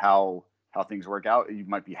on how things work out, you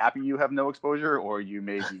might be happy you have no exposure, or you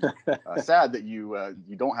may be sad that you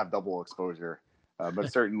don't have double exposure. But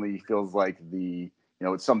it certainly feels like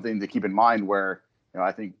it's something to keep in mind. Where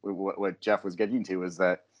I think what Jeff was getting to is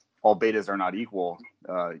that all betas are not equal.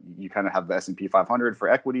 You kind of have the S&P 500 for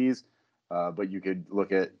equities, but you could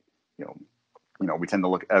look at we tend to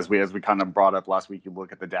look, as we kind of brought up last week, you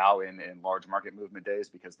look at the Dow in large market movement days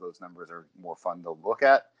because those numbers are more fun to look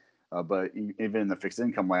at. But even in the fixed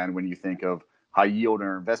income land, when you think of high yield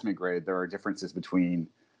or investment grade, there are differences between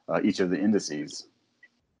each of the indices.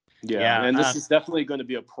 Yeah, and this is definitely going to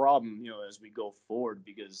be a problem, as we go forward,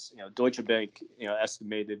 because Deutsche Bank,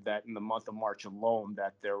 estimated that in the month of March alone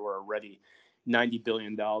that there were already $90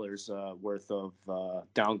 billion worth of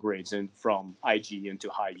downgrades from IG into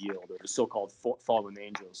high yield, or the so-called fallen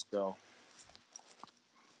angels. So,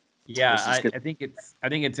 yeah, I think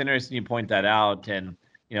it's interesting you point that out, and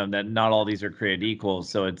that not all these are created equal.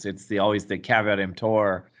 So it's always the caveat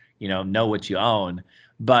emptor, know what you own.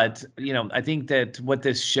 But I think that what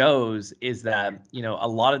this shows is that a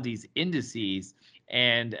lot of these indices.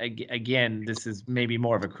 And again, this is maybe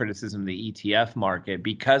more of a criticism of the ETF market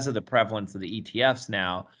because of the prevalence of the ETFs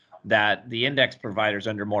now, that the index providers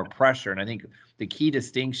are under more pressure. And I think the key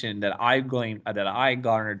distinction that I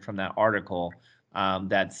garnered from that article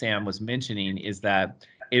that Sam was mentioning is that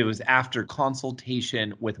it was after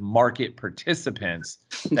consultation with market participants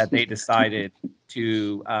that they decided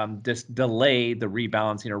to just delay the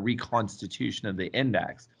rebalancing or reconstitution of the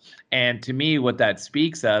index. And to me, what that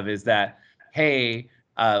speaks of is that, hey,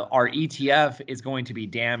 our ETF is going to be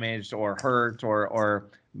damaged or hurt or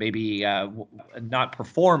maybe not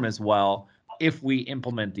perform as well if we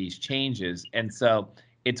implement these changes. And so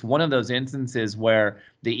it's one of those instances where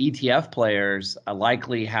the ETF players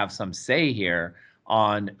likely have some say here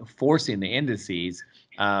on forcing the indices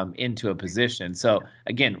into a position. So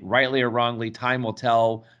again, rightly or wrongly, time will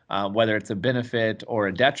tell whether it's a benefit or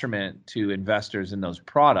a detriment to investors in those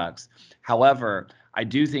products. However, I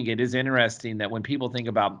do think it is interesting that when people think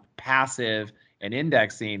about passive and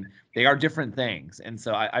indexing, they are different things. And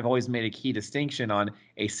so I've always made a key distinction on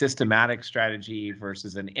a systematic strategy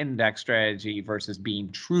versus an index strategy versus being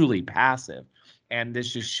truly passive. And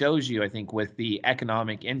this just shows you, I think, with the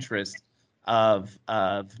economic interest of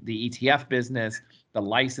the ETF business, the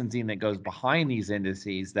licensing that goes behind these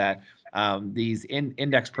indices, that these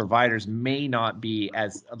index providers may not be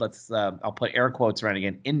as, I'll put air quotes around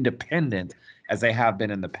again, independent as they have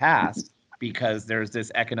been in the past, because there's this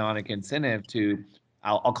economic incentive to,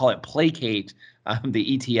 I'll call it placate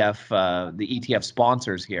the ETF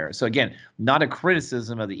sponsors here. So again, not a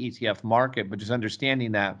criticism of the ETF market, but just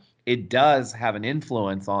understanding that it does have an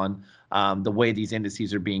influence on the way these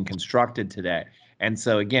indices are being constructed today. And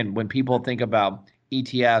so again, when people think about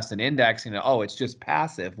ETFs and indexing, it's just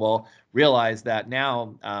passive. Well, realize that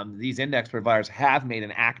now these index providers have made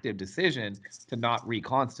an active decision to not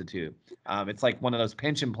reconstitute. It's like one of those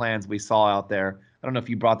pension plans we saw out there. I don't know if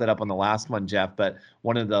you brought that up on the last one, Jeff, but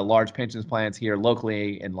one of the large pensions plans here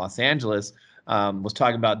locally in Los Angeles was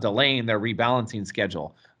talking about delaying their rebalancing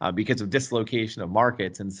schedule because of dislocation of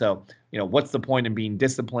markets. And so, what's the point in being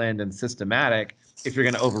disciplined and systematic if you're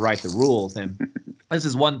going to overwrite the rules? And this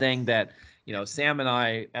is one thing that, Sam and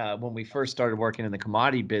I, when we first started working in the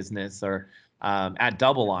commodity business or at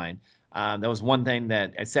DoubleLine, that was one thing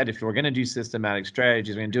that I said, if we're going to do systematic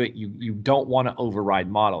strategies, we're going to do it, you don't want to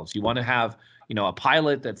override models. You want to have, a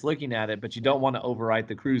pilot that's looking at it, but you don't want to override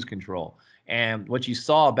the cruise control. And what you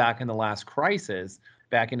saw back in the last crisis,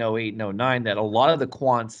 back in 08 and 09, that a lot of the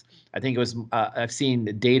quants, I think it was, I've seen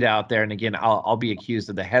the data out there, and again, I'll be accused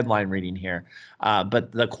of the headline reading here,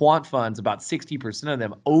 but the quant funds, about 60% of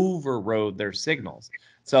them overrode their signals.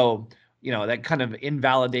 So, that kind of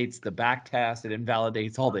invalidates the back test. It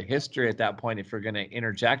invalidates all the history at that point if you're going to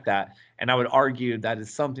interject that. And I would argue that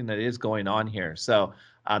is something that is going on here. So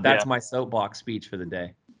that's my soapbox speech for the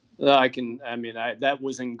day. That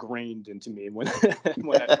was ingrained into me when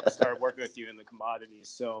when I first started working with you in the commodities.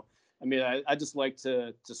 So, I just like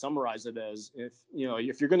to summarize it as,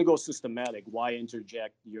 if you're going to go systematic, why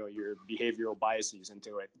interject your behavioral biases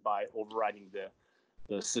into it by overriding the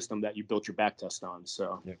system that you built your back test on.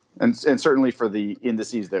 So, and certainly for the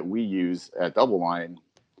indices that we use at DoubleLine,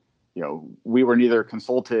 we were neither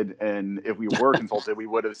consulted, and if we were consulted, we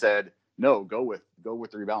would have said, no, go with the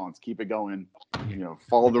rebalance, keep it going,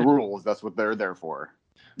 follow the rules. That's what they're there for.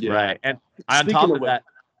 Yeah. Right. And on top of that,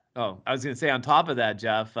 I was going to say, on top of that,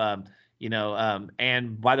 Jeff,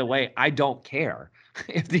 And by the way, I don't care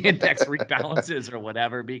if the index rebalances or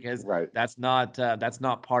whatever, because that's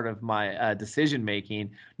not part of my decision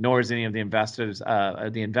making, nor is any of the investors,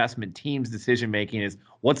 the investment team's decision making is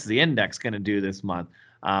what's the index going to do this month.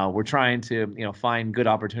 We're trying to find good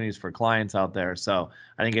opportunities for clients out there. So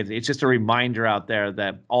I think it's just a reminder out there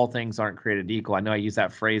that all things aren't created equal. I know I use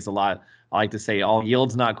that phrase a lot. I like to say all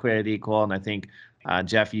yields not created equal, and I think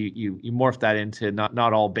Jeff, you morphed that into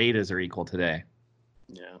not all betas are equal today.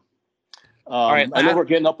 Yeah. All right. I know we're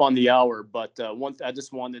getting up on the hour, but I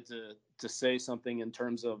just wanted to say something in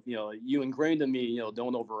terms of, you ingrained in me,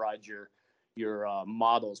 don't override your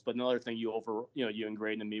models. But another thing you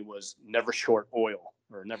ingrained in me was never short oil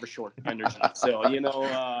or never short energy. So,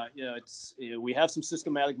 we have some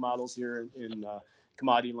systematic models here in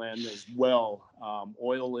commodity land as well.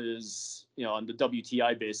 Oil is, on the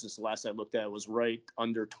WTI basis, the last I looked at, it was right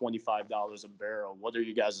under $25 a barrel. What are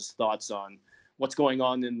you guys' thoughts on what's going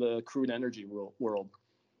on in the crude energy world?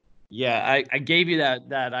 Yeah, I gave you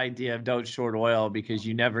that idea of don't short oil because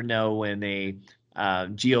you never know when a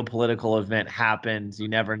geopolitical event happens. You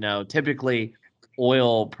never know. Typically,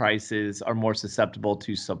 oil prices are more susceptible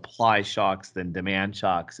to supply shocks than demand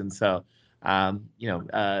shocks, and so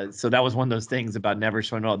so that was one of those things about never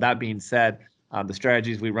short oil. That being said, the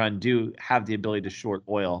strategies we run do have the ability to short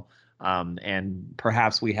oil, and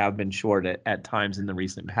perhaps we have been short at times in the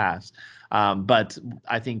recent past. But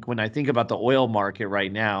I think when I think about the oil market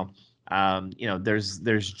right now,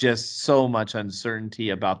 there's just so much uncertainty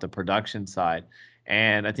about the production side.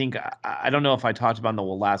 And I think, I don't know if I talked about in the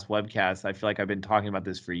last webcast, I feel like I've been talking about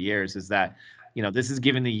this for years, is that, this is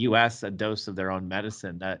giving the U.S. a dose of their own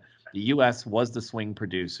medicine, that the U.S. was the swing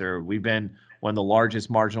producer. We've been one of the largest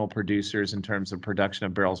marginal producers in terms of production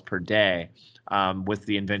of barrels per day, with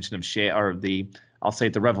the invention of shale, or I'll say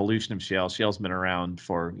the revolution of shale. Shale's been around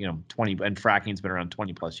for 20, and fracking's been around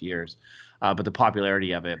 20 plus years, but the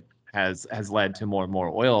popularity of it has led to more and more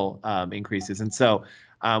oil increases. And so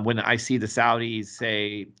when I see the Saudis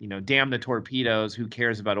say, damn the torpedoes, who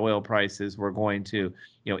cares about oil prices? We're going to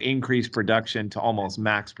increase production to almost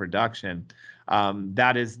max production.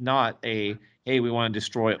 That is not hey, we want to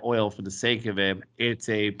destroy oil for the sake of it. It's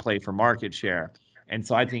a play for market share. And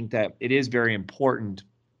so I think that it is very important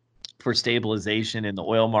for stabilization in the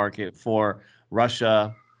oil market for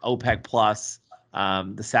Russia, OPEC plus,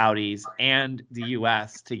 the Saudis, and the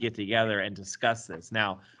U.S. to get together and discuss this.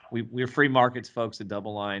 Now, we're free markets folks at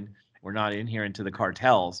Double Line. We're not in here into the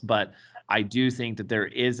cartels, but I do think that there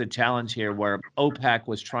is a challenge here where OPEC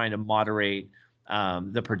was trying to moderate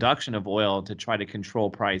the production of oil to try to control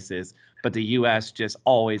prices, but the U.S. just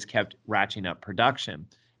always kept ratcheting up production.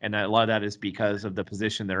 And a lot of that is because of the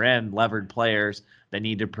position they're in, levered players that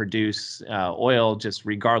need to produce oil just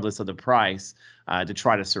regardless of the price to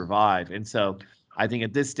try to survive. And so I think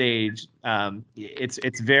at this stage,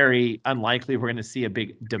 it's very unlikely we're going to see a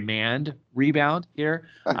big demand rebound here.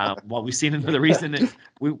 What we've seen in the recent,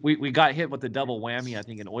 we got hit with the double whammy, I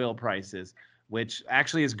think, in oil prices, which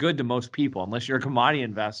actually is good to most people. Unless you're a commodity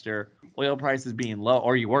investor, oil prices being low,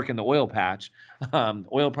 or you work in the oil patch,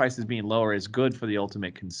 oil prices being lower is good for the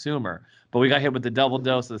ultimate consumer. But we got hit with the double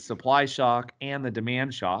dose of the supply shock and the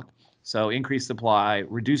demand shock. So increased supply,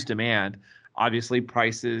 reduced demand, obviously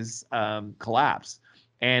prices collapse.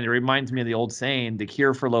 And it reminds me of the old saying, the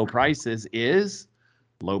cure for low prices is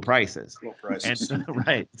low prices. Low prices. And,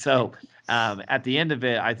 right. So at the end of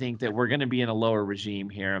it, I think that we're going to be in a lower regime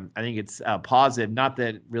here. I think it's positive, not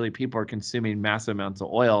that really people are consuming massive amounts of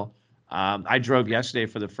oil. I drove yesterday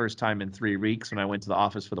for the first time in 3 weeks when I went to the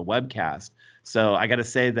office for the webcast. So I got to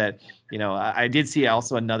say that, I did see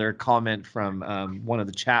also another comment from one of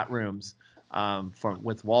the chat rooms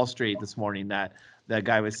with Wall Street this morning that the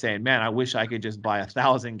guy was saying, man, I wish I could just buy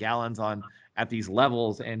 1,000 gallons at these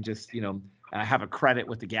levels and just, have a credit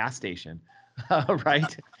with the gas station.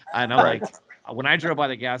 Right. And I'm like, when I drove by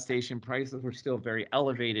the gas station, prices were still very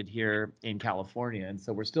elevated here in California. And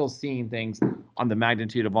so we're still seeing things on the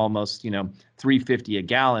magnitude of almost, $3.50 a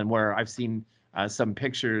gallon, where I've seen some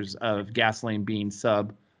pictures of gasoline being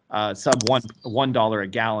sub $1 a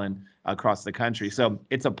gallon across the country. So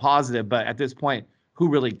it's a positive, but at this point, who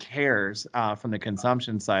really cares from the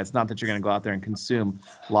consumption side? It's not that you're going to go out there and consume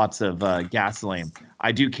lots of gasoline.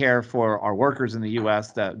 I do care for our workers in the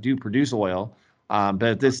U.S. that do produce oil, but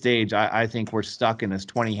at this stage, I think we're stuck in this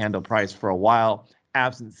 20 handle price for a while,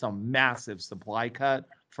 absent some massive supply cut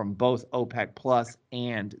from both OPEC plus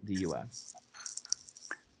and the U.S.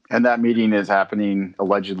 And that meeting is happening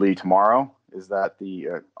allegedly tomorrow. Is that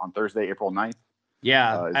on Thursday, April 9th?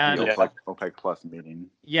 Yeah, is and the OPEC Plus meeting.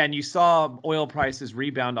 Yeah, and you saw oil prices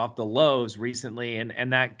rebound off the lows recently,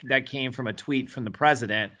 and that came from a tweet from the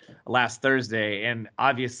president last Thursday, and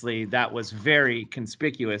obviously that was very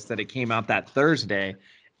conspicuous that it came out that Thursday.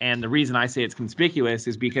 And the reason I say it's conspicuous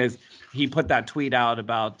is because he put that tweet out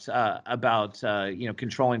about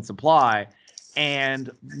controlling supply,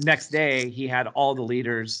 and next day he had all the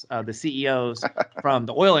leaders, the CEOs from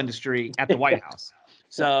the oil industry at the White House.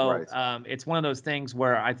 So Right. it's one of those things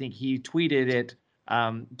where I think he tweeted it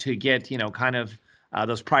to get, kind of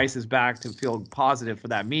those prices back to feel positive for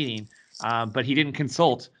that meeting. But he didn't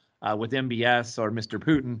consult with MBS or Mr.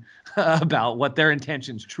 Putin about what their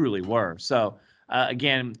intentions truly were. So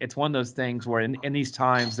again, it's one of those things where in these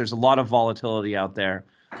times, there's a lot of volatility out there.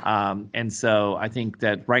 And so I think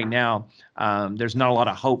that right now, there's not a lot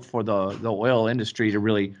of hope for the oil industry to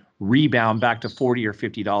really rebound back to $40 or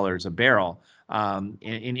 $50 a barrel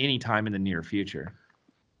in any time in the near future.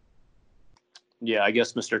 Yeah, I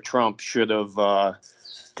guess Mr. Trump should have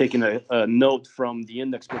taken a note from the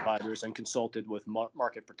index providers and consulted with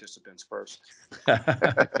market participants first.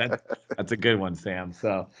 That's a good one, Sam.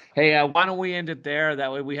 So, hey, why don't we end it there? That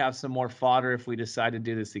way we have some more fodder if we decide to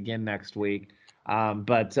do this again next week.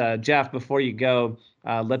 But Jeff, before you go,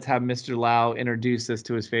 let's have Mr. Lau introduce us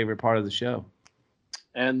to his favorite part of the show.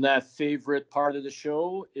 And that favorite part of the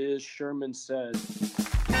show is Sherman Says.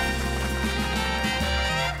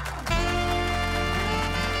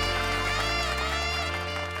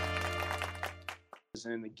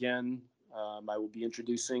 And again, I will be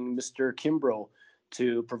introducing Mr. Kimbrough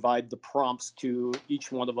to provide the prompts to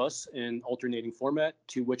each one of us in alternating format,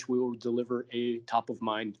 to which we will deliver a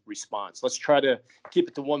top-of-mind response. Let's try to keep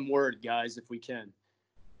it to one word, guys, if we can.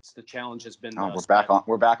 The challenge has been.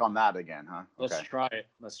 We're back on that again, huh? Let's try it.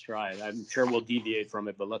 I'm sure we'll deviate from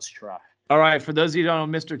it, but let's try. All right. For those of you who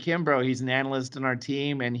don't know Mr. Kimbrough, he's an analyst on our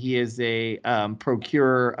team, and he is a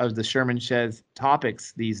procurer of the Sherman Show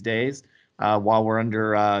topics these days while we're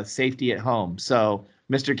under safety at home. So,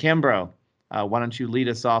 Mr. Kimbrough, why don't you lead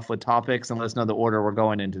us off with topics and let us know the order we're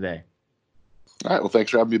going in today? All right. Well, thanks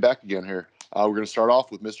for having me back again here. We're going to start off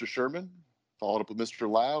with Mr. Sherman, followed up with Mr.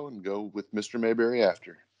 Lau, and go with Mr. Mayberry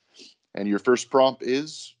after. And your first prompt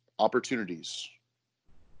is opportunities.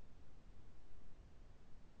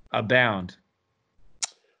 Abound.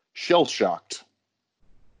 Shell-shocked.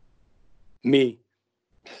 Me.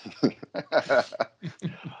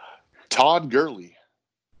 Todd Gurley.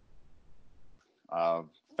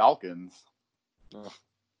 Falcons.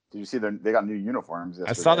 Did you see they got new uniforms yesterday?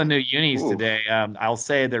 I saw the new unis today. I'll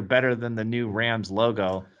say they're better than the new Rams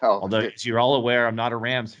logo. Although, as you're all aware, I'm not a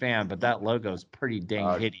Rams fan, but that logo is pretty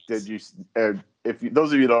dang hideous. Did you?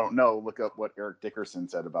 Those of you who don't know, look up what Eric Dickerson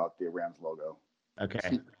said about the Rams logo.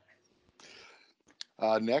 Okay.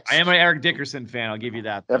 Next, I am an Eric Dickerson fan. I'll give you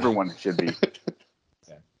that. Everyone should be,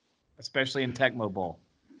 especially in Tecmo Bowl.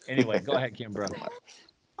 Anyway, go ahead, Kimbrough.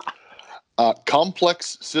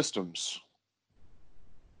 Complex systems.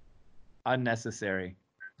 Unnecessary.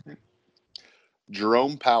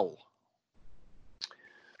 Jerome Powell.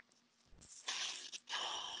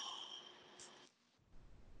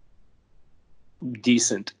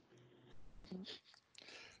 Decent.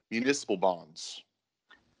 Municipal bonds.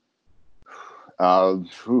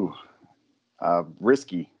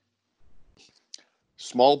 Risky.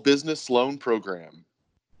 Small business loan program.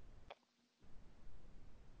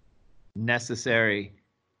 Necessary.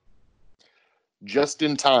 Just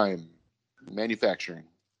in time. Manufacturing.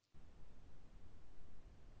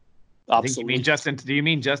 I think you mean do you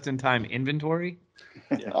mean just in time inventory?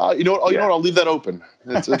 Yeah. You know what? I'll leave that open.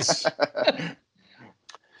 It's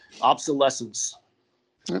obsolescence.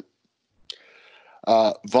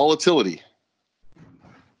 Volatility.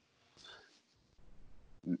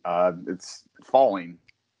 It's falling.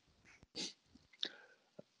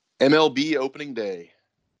 MLB opening day.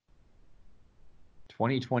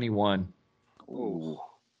 2021. Ooh.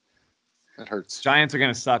 That hurts. Giants are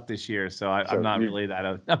going to suck this year, so I'm not really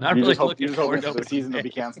looking forward to the season to be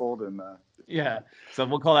canceled. And yeah, so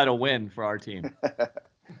we'll call that a win for our team.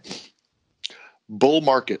 Bull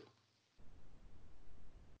market.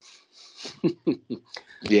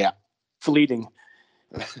 Yeah. Fleeting.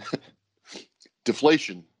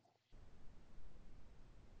 Deflation.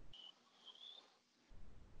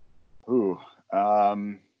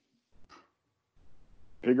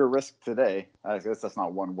 Bigger risk today. I guess that's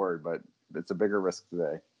not one word, but it's a bigger risk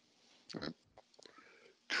today.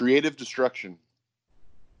 Creative destruction.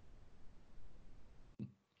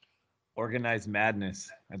 Organized madness.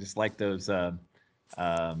 I just like those. I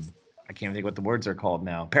can't think what the words are called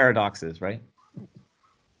now. Paradoxes, right?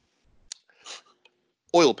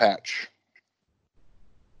 Oil patch.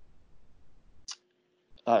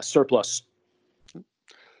 Surplus.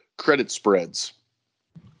 Credit spreads.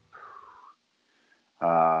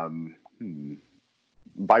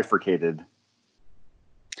 Bifurcated.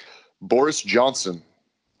 Boris Johnson.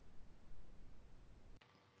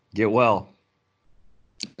 Get well.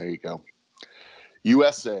 There you go.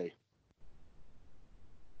 USA.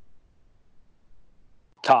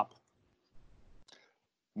 Top.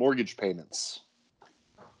 Mortgage payments.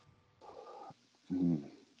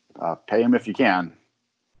 Pay them if you can.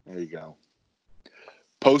 There you go.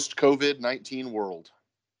 Post-COVID-19 world.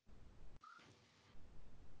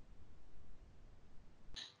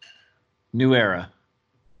 New era.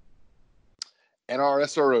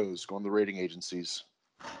 NRSROs, going to the rating agencies.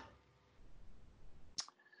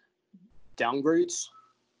 Downgrades.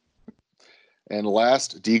 And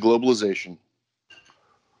last, deglobalization.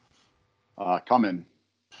 Coming.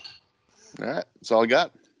 All right, that's all I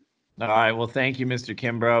got. All right. Well, thank you, Mr.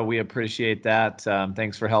 Kimbrough. We appreciate that.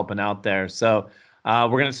 Thanks for helping out there. So we're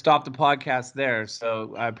going to stop the podcast there.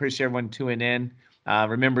 So I appreciate everyone tuning in.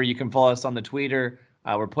 Remember, you can follow us on the Twitter.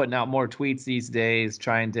 We're putting out more tweets these days,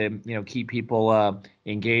 trying to keep people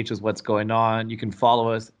engaged with what's going on. You can follow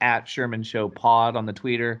us at Sherman Show Pod on the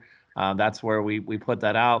Twitter. That's where we put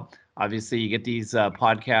that out. Obviously, you get these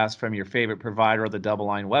podcasts from your favorite provider or the Double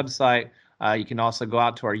Line website. You can also go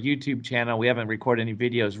out to our YouTube channel. We haven't recorded any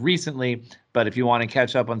videos recently, but if you want to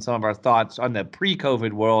catch up on some of our thoughts on the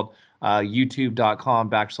pre-COVID world,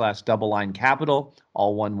 youtube.com/Double Line Capital,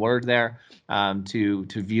 all one word there, to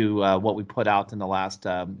view what we put out in the last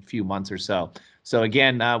few months or so. So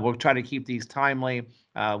again, we'll try to keep these timely.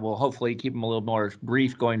 We'll hopefully keep them a little more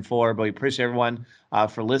brief going forward, but we appreciate everyone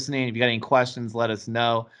for listening. If you got any questions, let us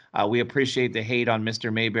know. We appreciate the hate on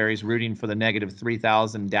Mr. Mayberry's rooting for the negative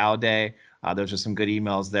 3,000 Dow day. Those are some good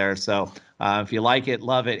emails there. So if you like it,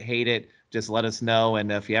 love it, hate it, just let us know.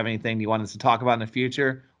 And if you have anything you want us to talk about in the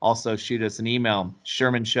future, also shoot us an email,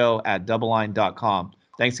 shermanshow@doubleline.com.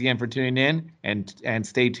 Thanks again for tuning in, and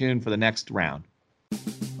stay tuned for the next round.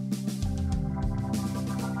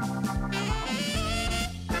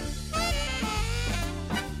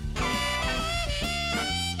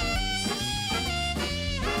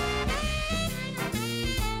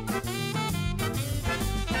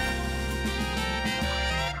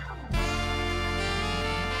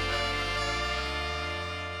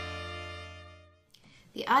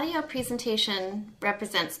 The audio presentation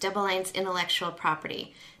represents Double Line's intellectual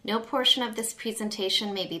property. No portion of this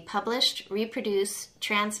presentation may be published, reproduced,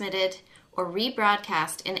 transmitted, or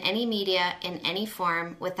rebroadcast in any media in any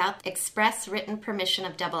form without express written permission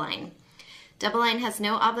of Double Line. Double Line has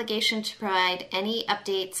no obligation to provide any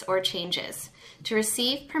updates or changes. To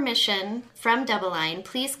receive permission from Double Line,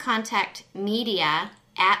 please contact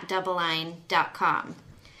media@doubleline.com.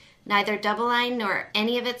 Neither Double Line nor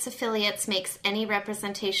any of its affiliates makes any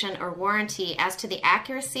representation or warranty as to the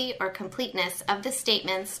accuracy or completeness of the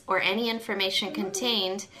statements or any information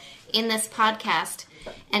contained in this podcast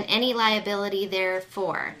and any liability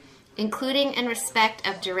therefor, including in respect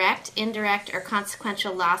of direct, indirect, or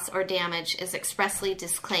consequential loss or damage, is expressly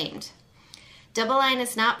disclaimed. Double Line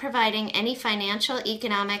is not providing any financial,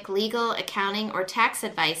 economic, legal, accounting, or tax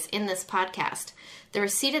advice in this podcast. The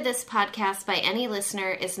receipt of this podcast by any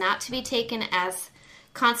listener is not to be taken as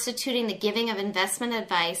constituting the giving of investment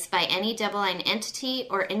advice by any Double Line entity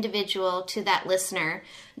or individual to that listener,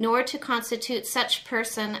 nor to constitute such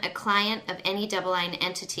person a client of any Double Line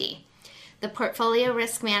entity. The portfolio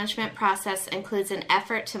risk management process includes an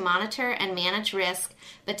effort to monitor and manage risk,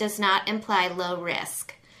 but does not imply low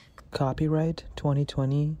risk. Copyright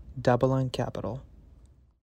 2020 Double Line Capital.